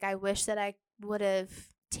 like, I wish that I would have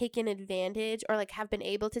taken advantage or like have been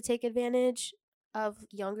able to take advantage of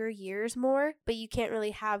younger years more. But you can't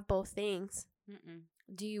really have both things. Mm-mm.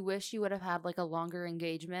 Do you wish you would have had like a longer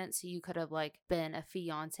engagement so you could have like been a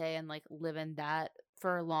fiance and like live in that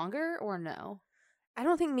for longer, or no? I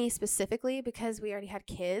don't think me specifically because we already had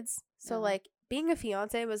kids. So like being a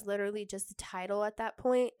fiance was literally just a title at that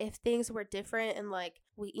point. If things were different and like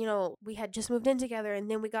we had just moved in together and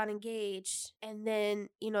then we got engaged, and then,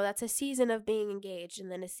 that's a season of being engaged and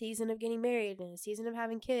then a season of getting married and a season of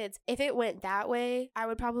having kids. If it went that way, I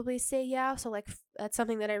would probably say yeah. So like that's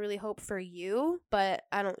something that I really hope for you, but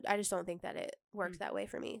I just don't think that it worked that way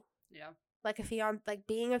for me. Yeah. Like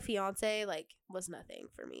being a fiance like was nothing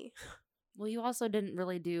for me. Well, you also didn't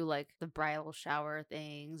really do like the bridal shower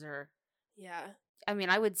things or. Yeah. I mean,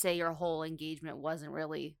 I would say your whole engagement wasn't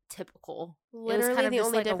really typical. Literally, kind of the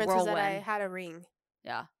only like difference was that I had a ring.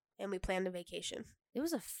 Yeah. And we planned a vacation. It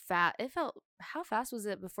was how fast was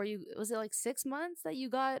it before was it like 6 months that you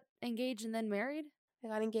got engaged and then married? I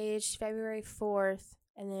got engaged February 4th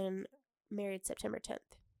and then married September 10th.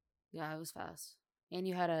 Yeah, it was fast. And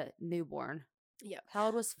you had a newborn. Yep. How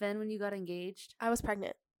old was Finn when you got engaged? I was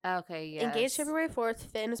pregnant. Okay, yes. Engaged February 4th.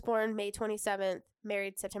 Finn was born May 27th.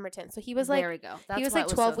 Married September 10th. So he was like, there we go. He was like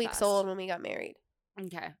 12 weeks old when we got married.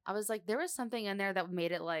 Okay. I was like, there was something in there that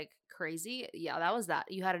made it like crazy. Yeah, that was that.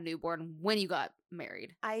 You had a newborn when you got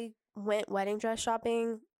married. I went wedding dress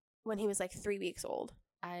shopping when he was like 3 weeks old.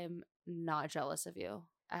 I'm not jealous of you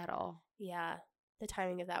at all. Yeah. The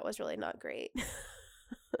timing of that was really not great.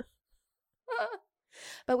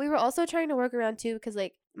 But we were also trying to work around too because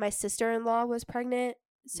like my sister-in-law was pregnant.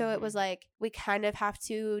 So it was like, we kind of have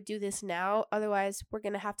to do this now. Otherwise, we're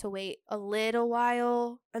going to have to wait a little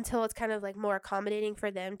while until it's kind of like more accommodating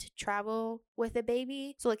for them to travel with a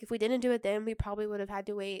baby. So like if we didn't do it then, we probably would have had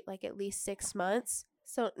to wait like at least 6 months.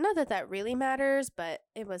 So not that that really matters, but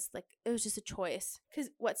it was just a choice. Because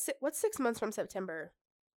what's 6 months from September?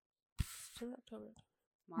 October.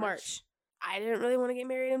 March. I didn't really want to get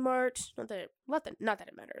married in March. Not that it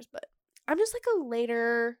matters, but I'm just like a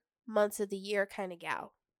later months of the year kind of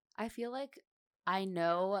gal. I feel like I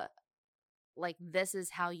know like this is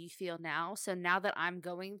how you feel now. So now that I'm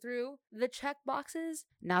going through the check boxes,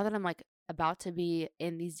 now that I'm like about to be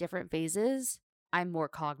in these different phases, I'm more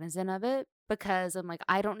cognizant of it because I'm like,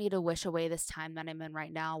 I don't need to wish away this time that I'm in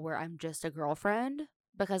right now where I'm just a girlfriend,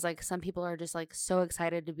 because like some people are just like so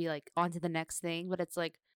excited to be like on to the next thing. But it's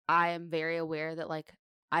like, I am very aware that like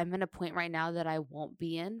I'm in a point right now that I won't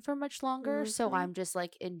be in for much longer. So I'm just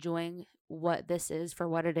like enjoying what this is for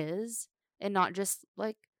what it is and not just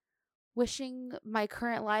like wishing my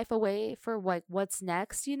current life away for like what's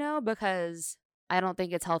next, you know, because I don't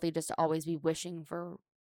think it's healthy just to always be wishing for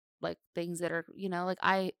like things that are, you know, like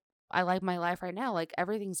I like my life right now. Like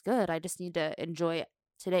everything's good. I just need to enjoy it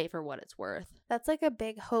today for what it's worth. That's like a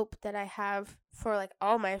big hope that I have for like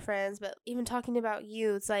all my friends, but even talking about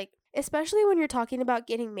you, it's like, especially when you're talking about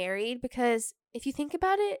getting married, because if you think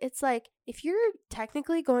about it, it's like if you're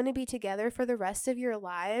technically going to be together for the rest of your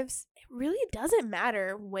lives, it really doesn't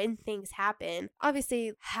matter when things happen.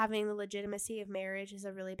 Obviously, having the legitimacy of marriage is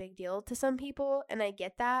a really big deal to some people, and I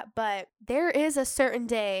get that, but there is a certain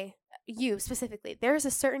day, you specifically, there is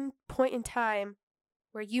a certain point in time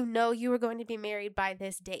where you know you were going to be married by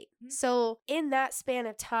this date. So in that span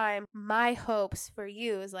of time, my hopes for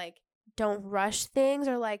you is like, don't rush things,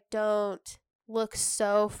 or like don't look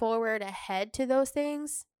so forward ahead to those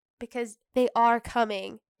things, because they are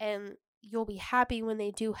coming and you'll be happy when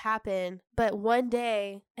they do happen. But one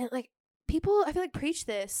day, and like people, I feel like preach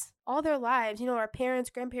this all their lives, you know, our parents,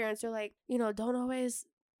 grandparents are like, you know, don't always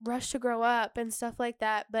rush to grow up and stuff like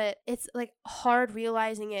that. But it's like hard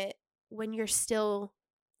realizing it when you're still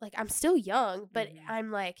like, I'm still young, but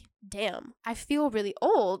I'm like, damn, I feel really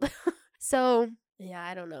old. So yeah,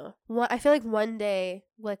 I don't know. I feel like one day,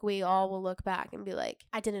 like, we all will look back and be like,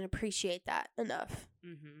 I didn't appreciate that enough.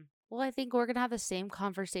 Well, I think we're going to have the same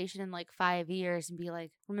conversation in like 5 years and be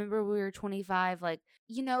like, remember we were 25? Like,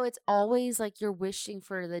 you know, it's always like you're wishing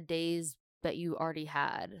for the days that you already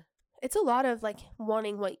had. It's a lot of like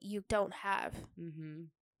wanting what you don't have.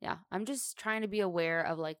 Yeah, I'm just trying to be aware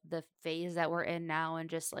of like the phase that we're in now and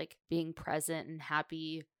just like being present and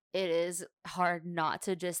happy. It is hard not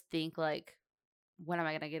to just think like, when am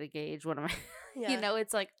I going to get engaged? What am I, you know,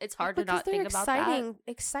 it's like, it's hard to not think about that.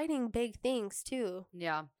 Exciting big things too.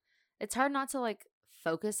 Yeah. It's hard not to like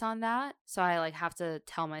focus on that. So I like have to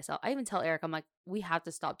tell myself, I even tell Eric, I'm like, we have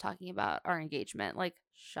to stop talking about our engagement. Like,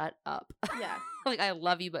 shut up. Yeah. Like, I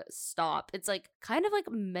love you, but stop. It's like kind of like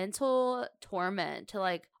mental torment to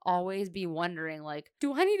like always be wondering like,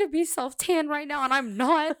 do I need to be self-tan right now? And I'm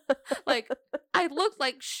not. Like, I look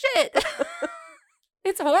like shit.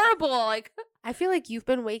 It's horrible. Like, I feel like you've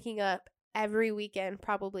been waking up every weekend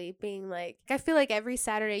probably being like, I feel like every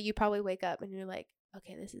Saturday you probably wake up and you're like,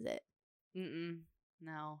 okay, this is it.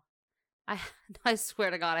 No. I swear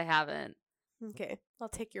to God I haven't. Okay, I'll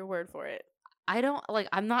take your word for it. I don't like,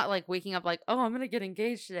 I'm not like waking up like, oh, I'm gonna get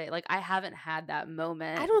engaged today. Like, I haven't had that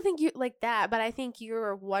moment. I don't think you like that, but I think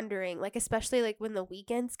you're wondering, like, especially like when the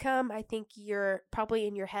weekends come, I think you're probably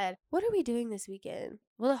in your head, what are we doing this weekend?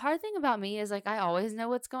 Well, the hard thing about me is like, I always know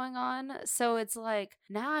what's going on. So it's like,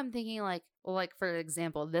 now I'm thinking like, well, like for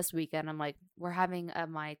example, this weekend, I'm like, we're having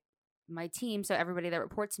my team. So everybody that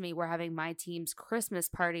reports to me, we're having my team's Christmas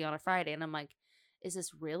party on a Friday. And I'm like, is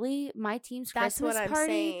this really my team's Christmas party?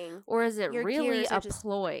 Saying. Or is it really a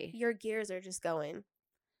ploy? Your gears are just going.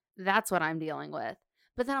 That's what I'm dealing with.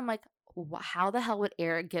 But then I'm like, how the hell would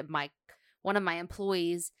Eric get one of my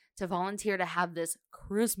employees to volunteer to have this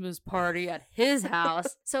Christmas party at his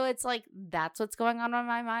house? So it's like, that's what's going on in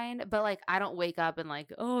my mind. But like, I don't wake up and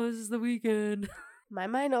like, oh, this is the weekend. My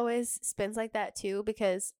mind always spins like that too,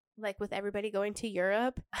 because like with everybody going to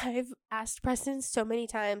Europe, I've asked Preston so many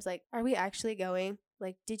times, like, are we actually going?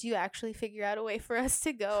 Like, did you actually figure out a way for us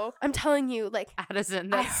to go? I'm telling you, like, Addison,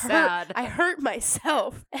 that's sad. I hurt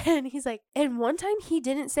myself. And he's like, and one time he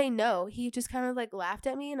didn't say no. He just kind of like laughed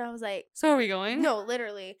at me, and I was like, so are we going? No,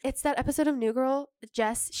 literally. It's that episode of New Girl.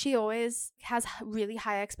 Jess, she always has really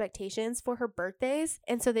high expectations for her birthdays.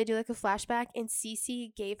 And so they do like a flashback, and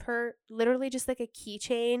Cece gave her literally just like a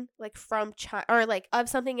keychain, like from China, or like of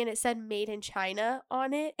something, and it said made in China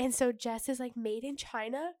on it. And so Jess is like, made in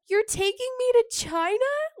China? You're taking me to China?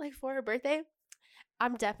 Like for her birthday?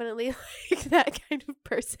 I'm definitely like that kind of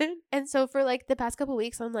person. And so for like the past couple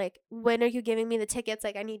weeks, I'm like, when are you giving me the tickets?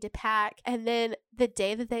 Like, I need to pack. And then the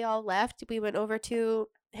day that they all left, we went over to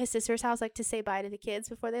his sister's house, like to say bye to the kids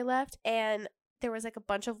before they left. And there was like a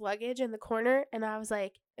bunch of luggage in the corner. And I was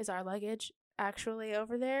like, is our luggage actually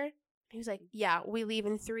over there? He was like, yeah, we leave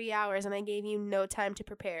in 3 hours and I gave you no time to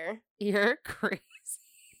prepare. You're crazy.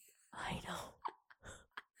 I know.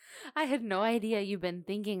 I had no idea you've been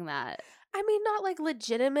thinking that. I mean, not like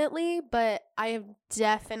legitimately, but I have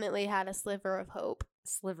definitely had a sliver of hope.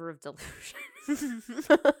 Sliver of delusion.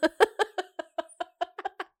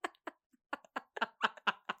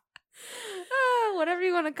 Whatever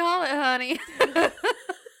you want to call it, honey.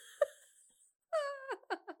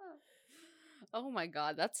 Oh my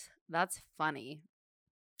god, that's funny.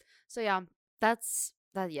 So yeah, that's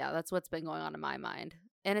what's been going on in my mind.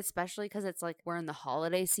 And especially because it's like we're in the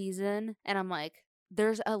holiday season and I'm like,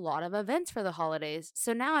 there's a lot of events for the holidays.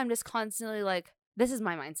 So now I'm just constantly like, this is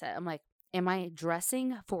my mindset. I'm like, am I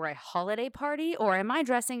dressing for a holiday party or am I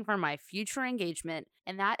dressing for my future engagement?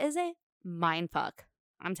 And that is a mind fuck,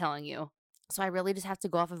 I'm telling you. So I really just have to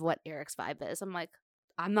go off of what Eric's vibe is. I'm like,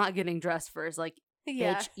 I'm not getting dressed first. Like,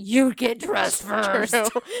 Yeah. bitch, you get dressed first.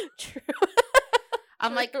 True.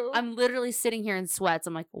 I'm like, I'm literally sitting here in sweats.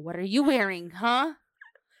 I'm like, what are you wearing, huh?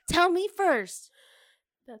 Tell me first.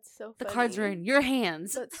 That's so funny. The cards are in your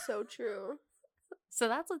hands. That's so true. So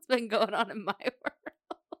that's what's been going on in my world.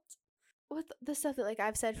 With the stuff that like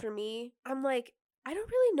I've said for me, I'm like, I don't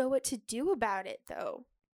really know what to do about it though.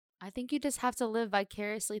 I think you just have to live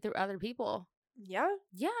vicariously through other people. Yeah?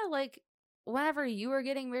 Yeah, like whenever you were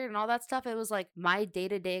getting married and all that stuff, it was like my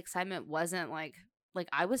day-to-day excitement wasn't like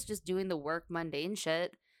I was just doing the work mundane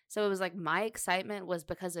shit. So it was like my excitement was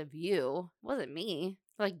because of you. It wasn't me.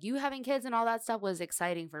 Like you having kids and all that stuff was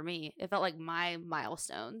exciting for me. It felt like my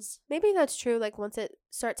milestones. Maybe that's true. Like once it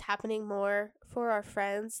starts happening more for our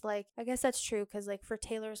friends, like I guess that's true because like for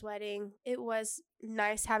Taylor's wedding, it was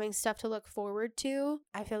nice having stuff to look forward to.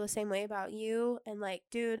 I feel the same way about you. And like,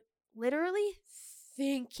 dude, literally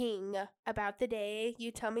thinking about the day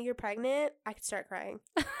you tell me you're pregnant, I could start crying.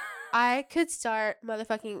 I could start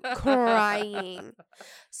motherfucking crying.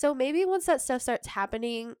 So maybe once that stuff starts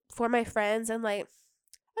happening for my friends and like,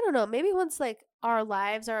 I don't know, maybe once like our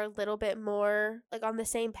lives are a little bit more like on the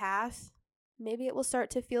same path, maybe it will start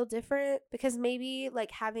to feel different because maybe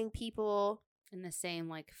like having people in the same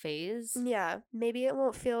like phase. Yeah, maybe it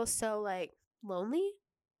won't feel so like lonely.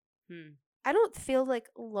 I don't feel like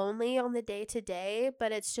lonely on the day to day,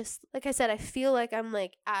 but it's just like I said, I feel like I'm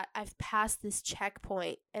like I've passed this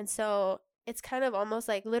checkpoint. And so it's kind of almost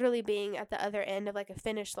like literally being at the other end of like a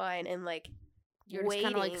finish line and like you're just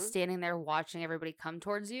kind of like standing there watching everybody come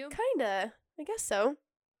towards you. Kinda. I guess so.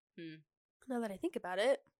 Now that I think about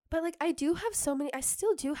it. But like I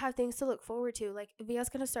still do have things to look forward to. Like Via's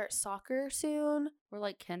gonna start soccer soon. Or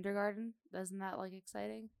like kindergarten. Isn't that like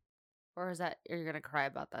exciting? Or is that you're gonna cry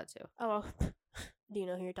about that too? Oh, do you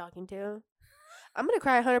know who you're talking to? I'm gonna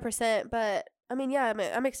cry 100%, but I mean, yeah,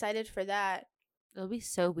 I'm excited for that. It'll be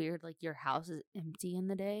so weird. Like your house is empty in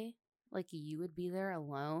the day. Like you would be there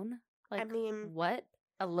alone. Like, I mean, what?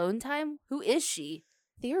 Alone time? Who is she?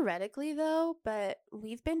 Theoretically, though, but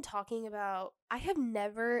we've been talking about. I have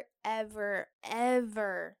never, ever,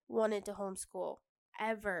 ever wanted to homeschool,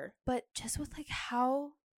 ever. But just with like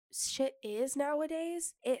how shit is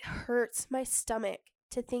nowadays, it hurts my stomach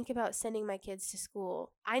to think about sending my kids to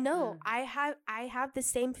school. I know I have the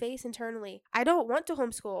same face internally. I don't want to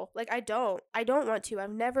homeschool. Like I don't want to. I've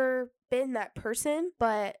never been that person,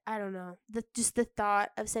 but I don't know. Just the thought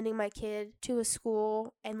of sending my kid to a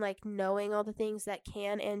school and like knowing all the things that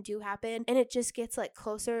can and do happen, and it just gets like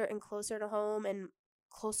closer and closer to home and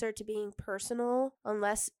closer to being personal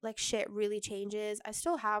unless like shit really changes. I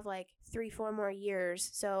still have like 3-4 more years,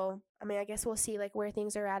 so I mean I guess we'll see like where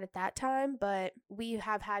things are at that time, but we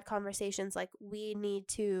have had conversations like we need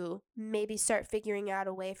to maybe start figuring out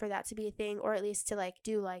a way for that to be a thing, or at least to like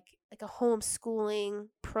do like a homeschooling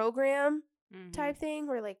program type thing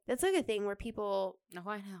where like that's like a thing where people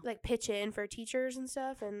like pitch in for teachers and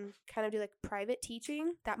stuff and kind of do like private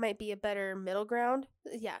teaching. That might be a better middle ground.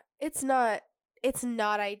 Yeah, it's not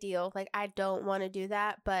ideal. Like, I don't want to do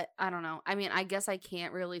that, but I don't know. I mean, I guess I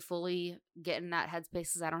can't really fully get in that headspace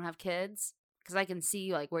because I don't have kids, because I can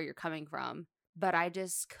see like where you're coming from, but I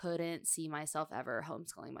just couldn't see myself ever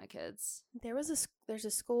homeschooling my kids. There's a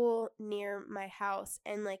school near my house,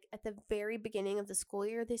 and like at the very beginning of the school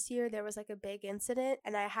year this year, there was like a big incident,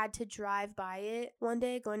 and I had to drive by it one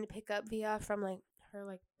day going to pick up Via from like her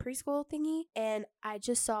like preschool thingy, and I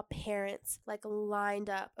just saw parents like lined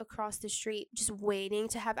up across the street just waiting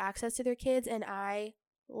to have access to their kids, and I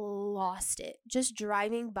lost it. Just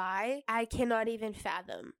driving by, I cannot even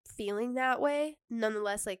fathom feeling that way.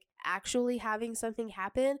 Nonetheless, like actually having something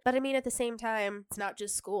happen. But I mean, at the same time, it's not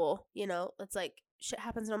just school, you know, it's like shit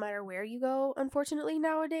happens no matter where you go, unfortunately,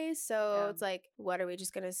 nowadays. So it's like, what, are we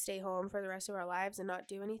just gonna stay home for the rest of our lives and not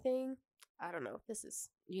do anything? I don't know. This is...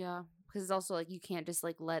 Yeah, because it's also like you can't just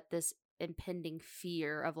like let this impending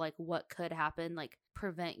fear of like what could happen like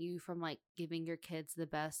prevent you from like giving your kids the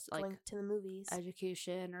best like going to the movies,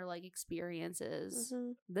 education, or like experiences.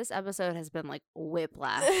 Mm-hmm. This episode has been like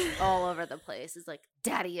whiplash all over the place. It's like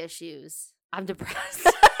daddy issues. I'm depressed.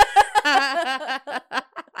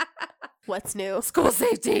 What's new? School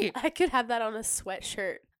safety. I could have that on a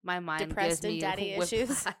sweatshirt. My mind depressed gives me and daddy whiplash.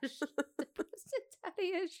 issues. Depressed and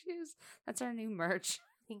daddy issues. That's our new merch.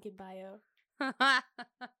 Link in bio.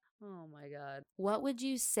 Oh my god. What would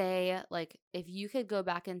you say, like, if you could go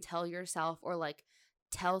back and tell yourself, or like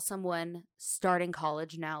tell someone starting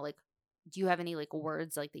college now, like, do you have any like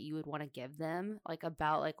words like that you would want to give them, like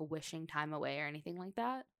about like wishing time away or anything like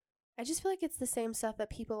that? I just feel like it's the same stuff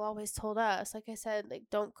that people always told us. Like I said, like,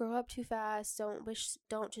 don't grow up too fast.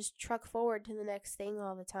 Don't just truck forward to the next thing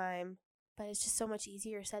all the time. But it's just so much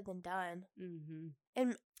easier said than done. Mm-hmm.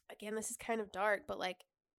 And again, this is kind of dark, but like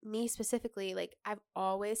me specifically, like I've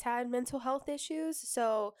always had mental health issues.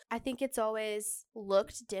 So I think it's always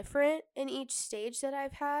looked different in each stage that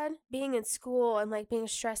I've had. Being in school and like being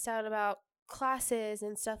stressed out about classes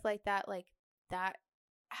and stuff like that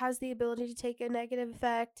has the ability to take a negative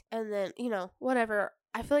effect. And then, you know, whatever.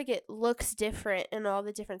 I feel like it looks different in all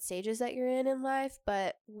the different stages that you're in life.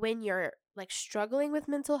 But when you're like struggling with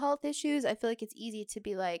mental health issues, I feel like it's easy to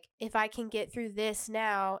be like, if I can get through this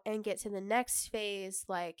now and get to the next phase,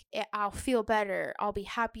 like I'll feel better, I'll be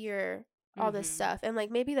happier, all this stuff. And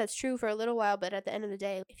like maybe that's true for a little while, but at the end of the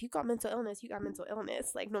day, if you got mental illness, you got mental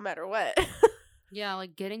illness, like no matter what. Yeah,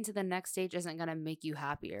 like getting to the next stage isn't going to make you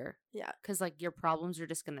happier. Yeah. Because like your problems are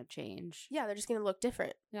just going to change. Yeah, they're just going to look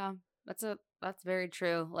different. Yeah. That's very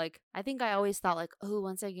true. Like, I think I always thought like, oh,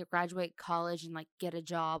 once I graduate college and like get a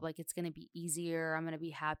job, like it's going to be easier. I'm going to be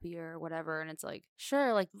happier or whatever. And it's like,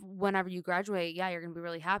 sure, like whenever you graduate, yeah, you're going to be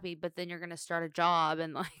really happy, but then you're going to start a job,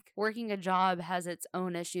 and like working a job has its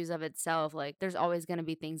own issues of itself. Like there's always going to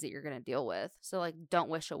be things that you're going to deal with. So like don't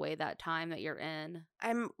wish away that time that you're in.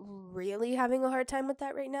 I'm really having a hard time with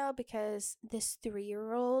that right now because this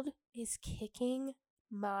 3-year-old is kicking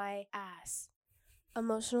my ass.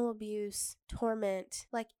 Emotional abuse, torment,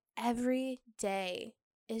 like every day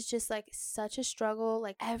is just like such a struggle.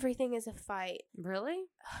 Like everything is a fight. Really?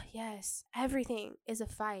 Yes, everything is a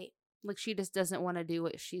fight. Like she just doesn't want to do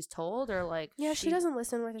what she's told, or like she doesn't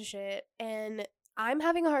listen worth a shit. And I'm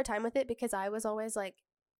having a hard time with it because I was always like,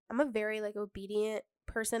 I'm a very like obedient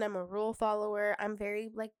person. I'm a rule follower. I'm very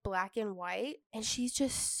like black and white, and she's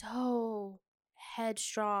just so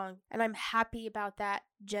headstrong, and I'm happy about that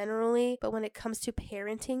generally. But when it comes to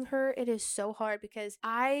parenting her, it is so hard because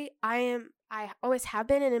I always have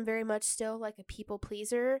been and am very much still like a people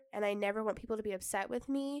pleaser, and I never want people to be upset with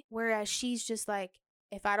me, whereas she's just like,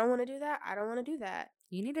 if I don't want to do that, I don't want to do that.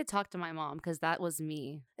 You need to talk to my mom, because that was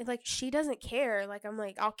me. It's like she doesn't care. Like I'm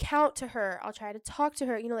like, I'll count to her, I'll try to talk to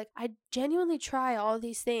her, you know, like I genuinely try all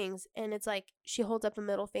these things, and it's like she holds up a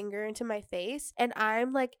middle finger into my face, and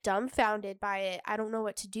I'm like dumbfounded by it. I don't know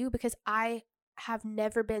what to do because I have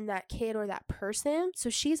never been that kid or that person. So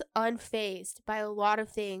she's unfazed by a lot of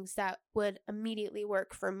things that would immediately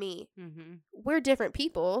work for me. Mm-hmm. We're different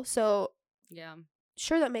people, so yeah.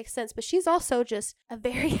 Sure, that makes sense, but she's also just a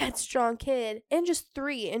very headstrong kid, and just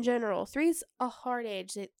 3 in general. 3's a hard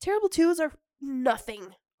age. Terrible 2s are nothing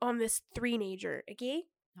on this 3-nager, okay?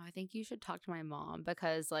 No, I think you should talk to my mom,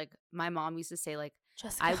 because like my mom used to say like,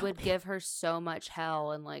 Jessica, I would give her so much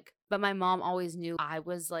hell, and like, but my mom always knew I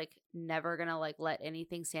was like never gonna like let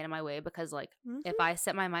anything stand in my way, because like if I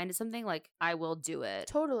set my mind to something, like I will do it.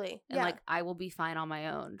 Totally. And like I will be fine on my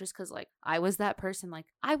own, just because like I was that person. Like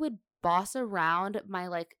I would boss around my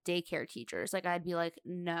like daycare teachers. Like I'd be like,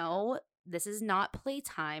 no, this is not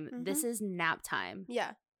playtime. This is nap time.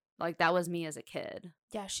 Yeah. Like that was me as a kid.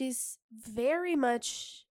 Yeah, she's very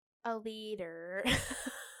much a leader.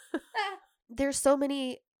 There's so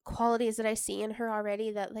many qualities that I see in her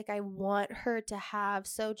already that like I want her to have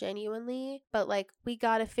so genuinely, but like we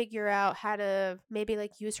gotta figure out how to maybe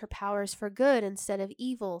like use her powers for good instead of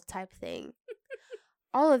evil type thing.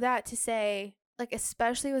 All of that to say, like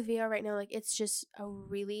especially with VR right now, like it's just a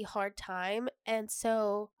really hard time. And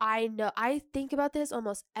so I think about this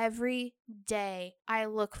almost every day. I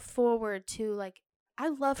look forward to like, I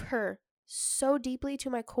love her so deeply to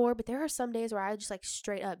my core, but there are some days where I just like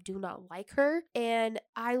straight up do not like her. And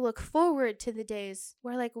I look forward to the days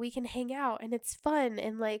where like we can hang out and it's fun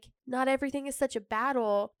and like not everything is such a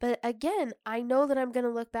battle. But again, I know that I'm going to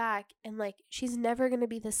look back and like she's never going to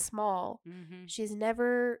be this small. Mm-hmm. She's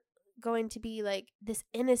never going to be like this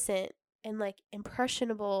innocent and like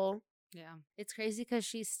impressionable. Yeah. It's crazy because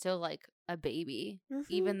she's still like a baby. Mm-hmm.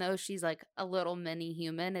 Even though she's like a little mini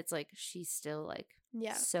human, it's like she's still like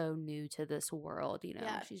Yeah. so new to this world, you know?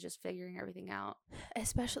 Yeah. She's just figuring everything out.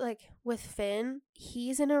 Especially like with Finn,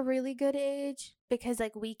 he's in a really good age because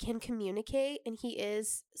like we can communicate and he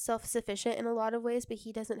is self-sufficient in a lot of ways, but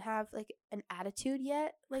he doesn't have like an attitude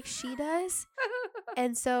yet like she does.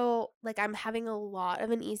 And so like I'm having a lot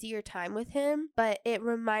of an easier time with him, but it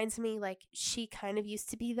reminds me like she kind of used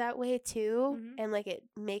to be that way too. Mhm. And like it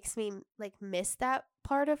makes me like miss that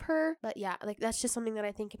part of her. But yeah, like that's just something that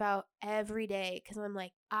I think about every day because I'm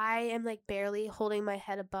like, I am like barely holding my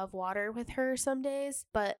head above water with her some days,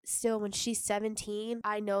 but still when she's 17,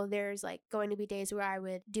 I know there's like going to be days where I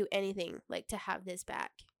would do anything like to have this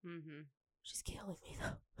back. Mm-hmm. She's killing me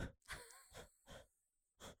though.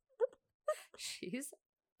 She's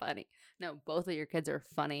funny. No, both of your kids are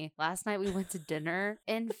funny. Last night we went to dinner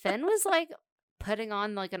and Finn was like putting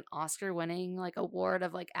on like an Oscar winning like award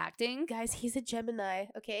of like acting. Guys, he's a Gemini,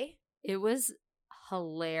 okay? It was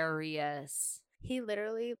hilarious. He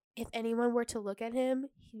literally, if anyone were to look at him,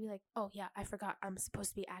 he'd be like, oh yeah, I forgot I'm supposed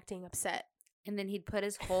to be acting upset. And then he'd put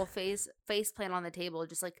his whole face plant on the table,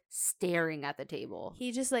 just like staring at the table.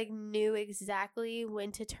 He just like knew exactly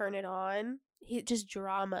when to turn it on. He just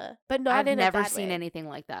drama, but not I've in a never bad seen way. anything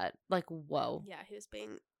like that. Like, whoa. Yeah, he was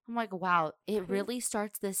being. I'm like, wow, it Crazy. really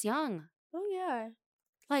starts this young. Oh yeah.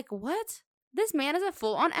 Like, what? This man is a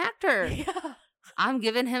full-on actor. Yeah. I'm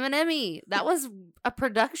giving him an Emmy. That was a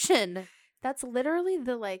production. That's literally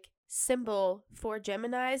the like symbol for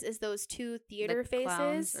Geminis is those two theater The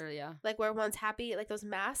clowns, faces. or, yeah. Like where one's happy, like those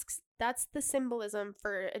masks. That's the symbolism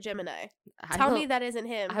for a Gemini. I Tell bel- me that isn't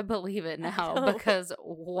him. I believe it now know. because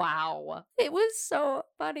wow. It was so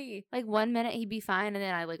funny. Like 1 minute he'd be fine and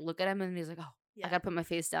then I like look at him and he's like, oh, Yeah. I gotta put my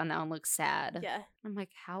face down now and look sad. Yeah. I'm like,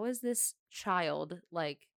 how is this child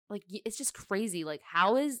like it's just crazy. Like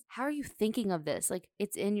how are you thinking of this? Like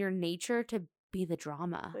it's in your nature to be the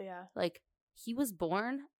drama. Oh, yeah. Like he was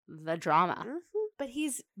born the drama. Mm-hmm. But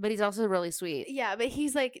he's also really sweet. yeah, but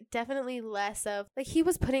he's like definitely less of like he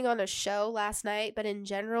was putting on a show last night, but in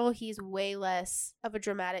general he's way less of a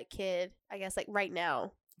dramatic kid, I guess, like right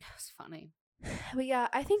now. It was funny. But yeah,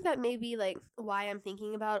 I think that maybe like why I'm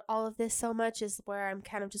thinking about all of this so much is where I'm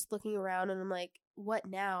kind of just looking around and I'm like, what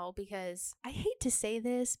now? Because I hate to say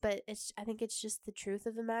this, but I think it's just the truth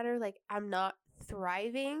of the matter. Like I'm not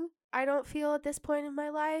thriving, I don't feel at this point in my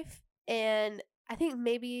life. And I think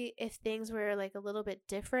maybe if things were like a little bit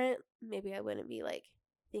different, maybe I wouldn't be like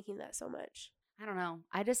thinking that so much. I don't know.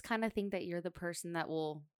 I just kind of think that you're the person that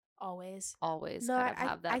will Always always no, kind of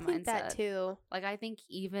have that I mindset. think that too. Like I think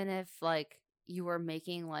even if like you were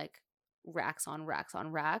making like racks on racks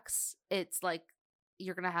on racks, it's like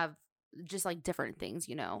you're gonna have just like different things,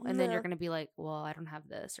 you know, and then Yeah. you're gonna be like, well, I don't have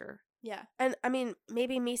this, or Yeah. And I mean,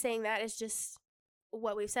 maybe me saying that is just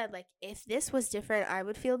what we've said. Like, if this was different, I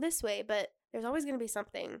would feel this way, but there's always going to be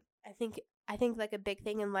something. I think like a big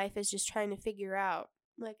thing in life is just trying to figure out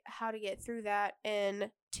like how to get through that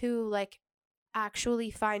and to like actually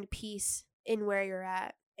find peace in where you're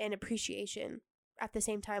at and appreciation at the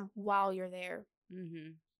same time while you're there.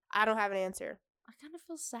 mm-hmm. I don't have an answer. I kind of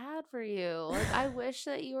feel sad for you. Like I wish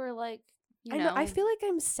that you were like, you I know, I feel like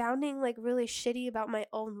I'm sounding like really shitty about my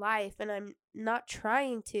own life and I'm not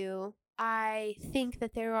trying to. I think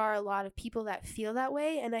that there are a lot of people that feel that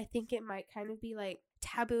way and I think it might kind of be like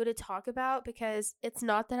taboo to talk about because it's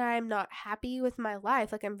not that I'm not happy with my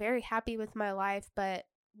life. Like I'm very happy with my life, but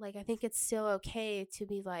like I think it's still okay to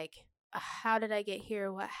be like, how did I get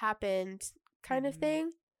here? What happened? Kind of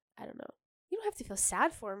thing. I don't know. You don't have to feel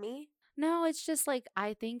sad for me. No, it's just like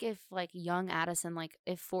I think if like young Addison, like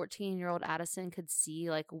if 14-year-old Addison could see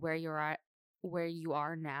like where you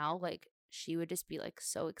are now, like she would just be like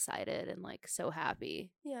so excited and like so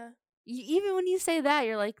happy. Yeah. Even when you say that,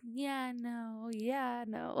 you're like, yeah, no.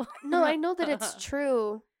 No, I know that it's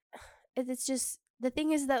true. It's just the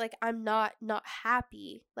thing is that like I'm not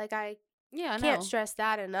happy. Like I can't stress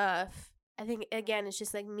that enough. I think again it's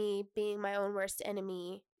just like me being my own worst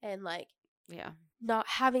enemy and like not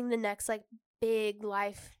having the next like big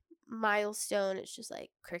life milestone. It's just like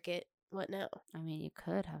cricket. What now? I mean, you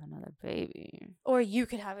could have another baby. Or you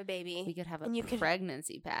could have a baby. We could have a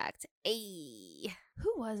pregnancy pact. Ayy.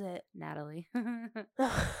 Who was it? Natalie.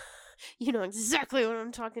 You know exactly what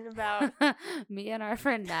I'm talking about. Me and our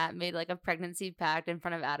friend Nat made like a pregnancy pact in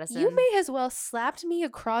front of Addison. You may as well slapped me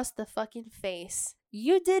across the fucking face.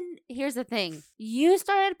 You didn't. Here's the thing. You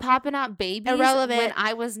started popping out babies Irrelevant. when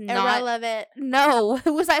I was not. Irrelevant. No.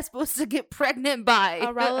 Who was I supposed to get pregnant by?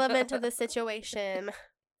 Irrelevant to the situation.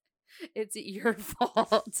 It's your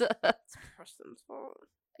fault. It's Preston's fault.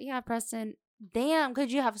 Yeah, Preston. Damn,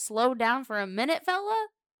 could you have slowed down for a minute, fella?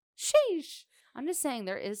 Sheesh. I'm just saying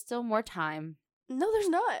there is still more time. No, there's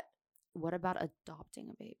not. What about adopting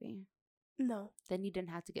a baby? No. Then you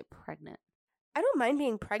didn't have to get pregnant. I don't mind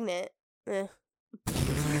being pregnant.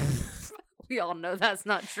 We all know that's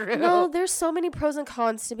not true. No, there's so many pros and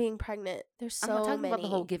cons to being pregnant. There's so I'm not talking many. about the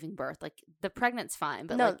whole giving birth. Like, the pregnant's fine,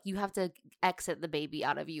 but No. like you have to exit the baby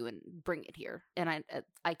out of you and bring it here. And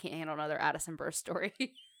I can't handle another Addison birth story.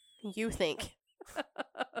 You think.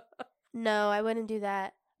 No, I wouldn't do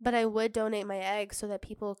that. But I would donate my eggs so that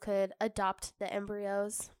people could adopt the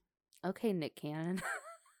embryos. Okay, Nick Cannon.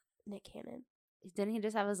 Nick Cannon. Didn't he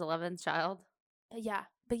just have his 11th child? Yeah,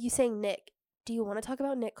 but you saying Nick. Do you want to talk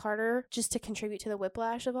about Nick Carter just to contribute to the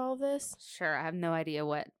whiplash of all of this? Sure, I have no idea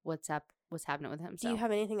what's happening with him. So. Do you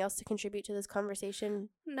have anything else to contribute to this conversation?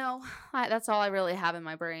 No, that's all I really have in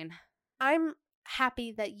my brain. I'm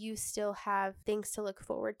happy that you still have things to look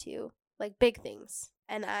forward to, like big things.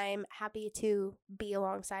 And I'm happy to be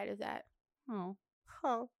alongside of that. Oh.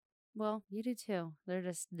 Huh. Well, you do too. They're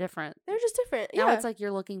just different. They're just different. Now Yeah. it's like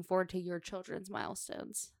you're looking forward to your children's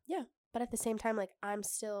milestones. Yeah. But at the same time, like, I'm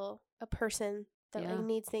still a person that Yeah. like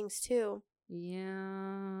needs things too.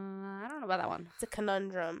 Yeah, I don't know about that one. It's a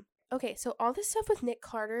conundrum. Okay, so all this stuff with Nick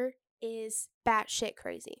Carter is batshit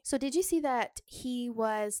crazy. So did you see that he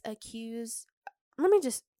was accused? Let me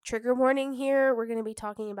just trigger warning here. We're going to be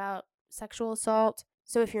talking about sexual assault.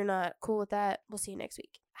 So if you're not cool with that, we'll see you next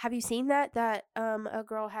week. Have you seen that a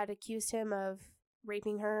girl had accused him of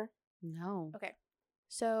raping her? No. Okay.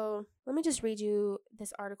 So let me just read you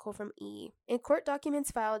this article from E! In court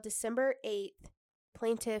documents filed December 8th,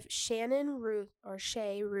 plaintiff Shannon Ruth, or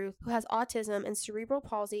Shay Ruth, who has autism and cerebral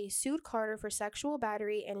palsy, sued Carter for sexual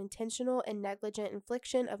battery and intentional and negligent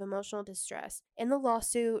infliction of emotional distress. In the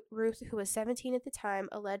lawsuit, Ruth, who was 17 at the time,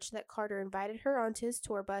 alleged that Carter invited her onto his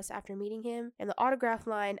tour bus after meeting him in the autograph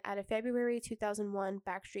line at a February 2001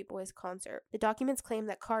 Backstreet Boys concert. The documents claim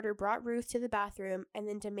that Carter brought Ruth to the bathroom and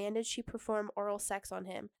then demanded she perform oral sex on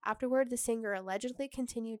him. Afterward, the singer allegedly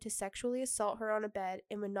continued to sexually assault her on a bed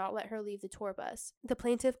and would not let her leave the tour bus. The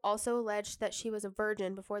plaintiff also alleged that she was a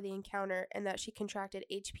virgin before the encounter and that she contracted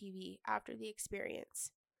HPV after the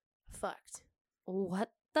experience. Fucked.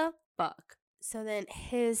 What the fuck? So then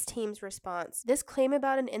his team's response. This claim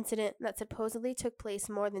about an incident that supposedly took place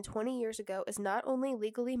more than 20 years ago is not only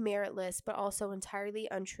legally meritless, but also entirely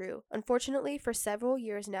untrue. Unfortunately, for several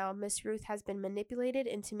years now, Miss Ruth has been manipulated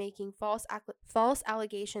into making false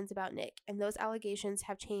allegations about Nick, and those allegations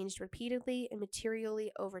have changed repeatedly and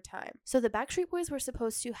materially over time. So the Backstreet Boys were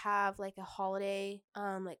supposed to have like a holiday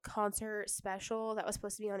like concert special that was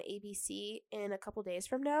supposed to be on ABC in a couple days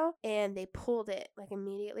from now, and they pulled it like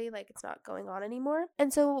immediately, like it's not going on anymore.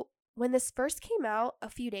 And so when this first came out a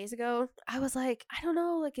few days ago, I was like, I don't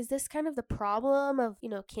know, like, is this kind of the problem of,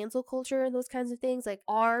 cancel culture and those kinds of things? Like,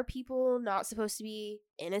 are people not supposed to be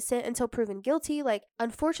innocent until proven guilty? Like,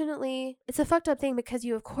 unfortunately, it's a fucked up thing because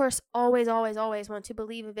you, of course, always want to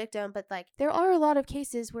believe a victim. But, like, there are a lot of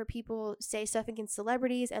cases where people say stuff against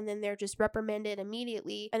celebrities and then they're just reprimanded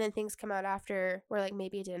immediately. And then things come out after where, like,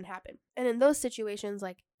 maybe it didn't happen. And in those situations,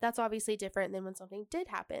 like, that's obviously different than when something did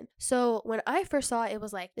happen. So when I first saw it, it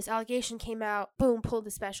was like this allegation came out, boom, pulled the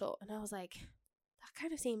special. And I was like, that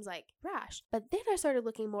kind of seems like rash. But then I started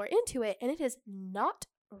looking more into it and it is not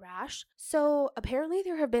rash. So apparently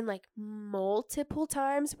there have been like multiple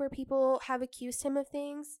times where people have accused him of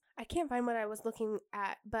things. I can't find what I was looking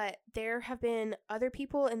at, but there have been other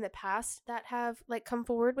people in the past that have like come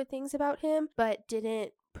forward with things about him, but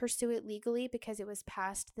didn't pursue it legally because it was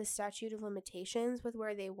past the statute of limitations with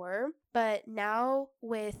where they were. But now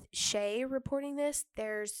with Shay reporting this,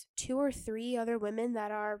 there's 2 or 3 other women that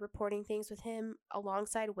are reporting things with him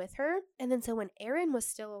alongside with her. And then so when Aaron was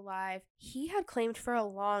still alive, he had claimed for a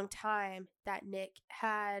long time that Nick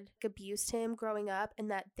had abused him growing up and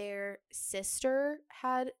that their sister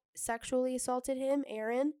had sexually assaulted him,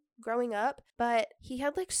 Aaron, growing up. But he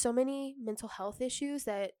had like so many mental health issues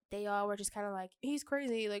that they all were just kind of like, he's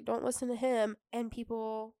crazy, like don't listen to him. And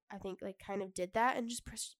people, I think, like kind of did that and just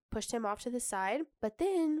pushed him off to the side. But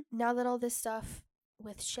then now that all this stuff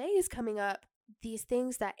with Shay is coming up, these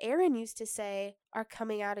things that Aaron used to say are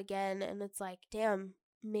coming out again, and it's like, damn,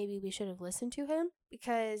 maybe we should have listened to him.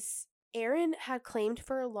 Because Aaron had claimed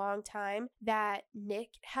for a long time that Nick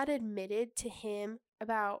had admitted to him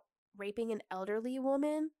about raping an elderly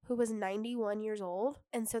woman who was 91 years old.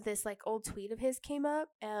 And so this like old tweet of his came up.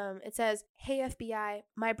 It says, "Hey FBI,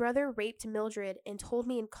 my brother raped Mildred and told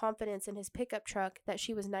me in confidence in his pickup truck that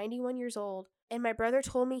she was 91 years old. And my brother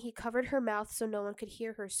told me he covered her mouth so no one could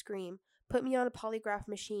hear her scream. Put me on a polygraph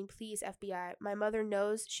machine, please, FBI. My mother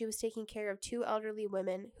knows she was taking care of 2 elderly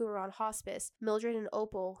women who were on hospice, Mildred and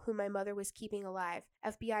Opal, who my mother was keeping alive.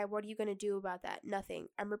 FBI, what are you going to do about that? Nothing.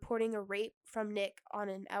 I'm reporting a rape from Nick on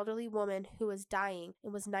an elderly woman who was dying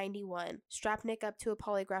and was 91. Strap Nick up to a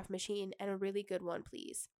polygraph machine, and a really good one,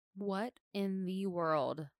 please." What in the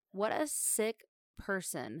world? What a sick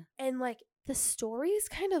person. And like, the stories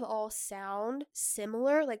kind of all sound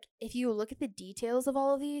similar. Like, if you look at the details of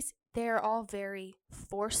all of these, they're all very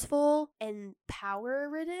forceful and power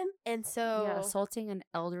ridden. And so, yeah, assaulting an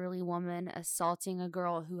elderly woman, assaulting a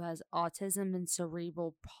girl who has autism and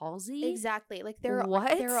cerebral palsy. Exactly. Like, they're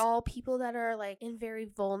all people that are like in very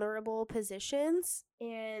vulnerable positions.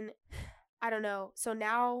 And I don't know. So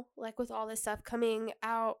now, like, with all this stuff coming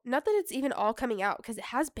out, not that it's even all coming out because it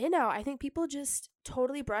has been out. I think people just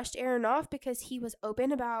totally brushed Aaron off because he was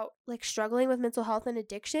open about like struggling with mental health and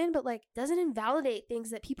addiction, but like doesn't invalidate things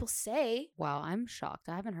that people say. Wow, I'm shocked.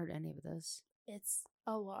 I haven't heard any of this. It's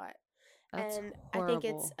a lot. That's and horrible. I think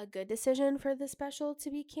it's a good decision for the special to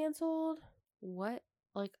be canceled. What?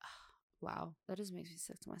 Like, wow. That just makes me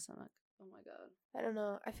sick to my stomach. Oh my God. I don't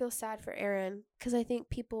know. I feel sad for Aaron because I think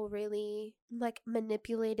people really like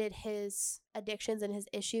manipulated his addictions and his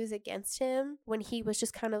issues against him when he was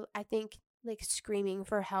just kind of, I think, like screaming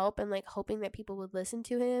for help and like hoping that people would listen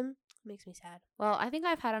to him. It makes me sad. Well, I think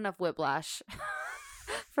I've had enough whiplash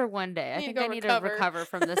for one day. I think I need to recover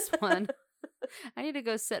from this one. I need to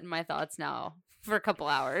go sit in my thoughts now for a couple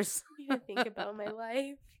hours. I need to think about my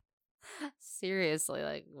life. Seriously,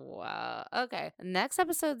 like, wow. Okay, next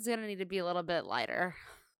episode's gonna need to be a little bit lighter.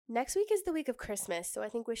 Next week is the week of Christmas, so I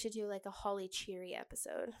think we should do like a holly cheery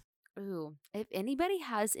episode. Ooh, if anybody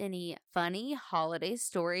has any funny holiday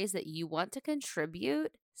stories that you want to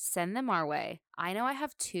contribute, send them our way. I know I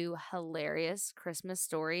have 2 hilarious Christmas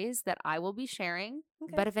stories that I will be sharing,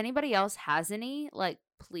 but if anybody else has any, like,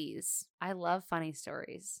 please. I love funny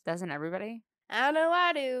stories. Doesn't everybody? I know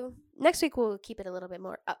I do. Next week we'll keep it a little bit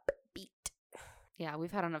more upbeat. Yeah,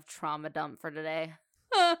 we've had enough trauma dump for today.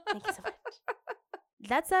 Thank you so much.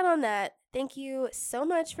 That's that on that. Thank you so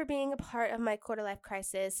much for being a part of my quarter life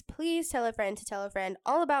crisis. Please tell a friend to tell a friend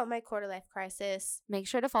all about my quarter life crisis. Make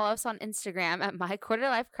sure to follow us on Instagram at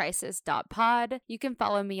myquarterlifecrisis.pod. You can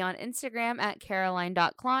follow me on Instagram at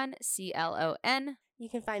caroline.clon, CLON. You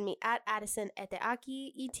can find me at Addison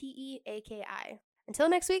Eteaki, ETEAKI. Until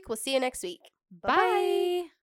next week, we'll see you next week. Bye.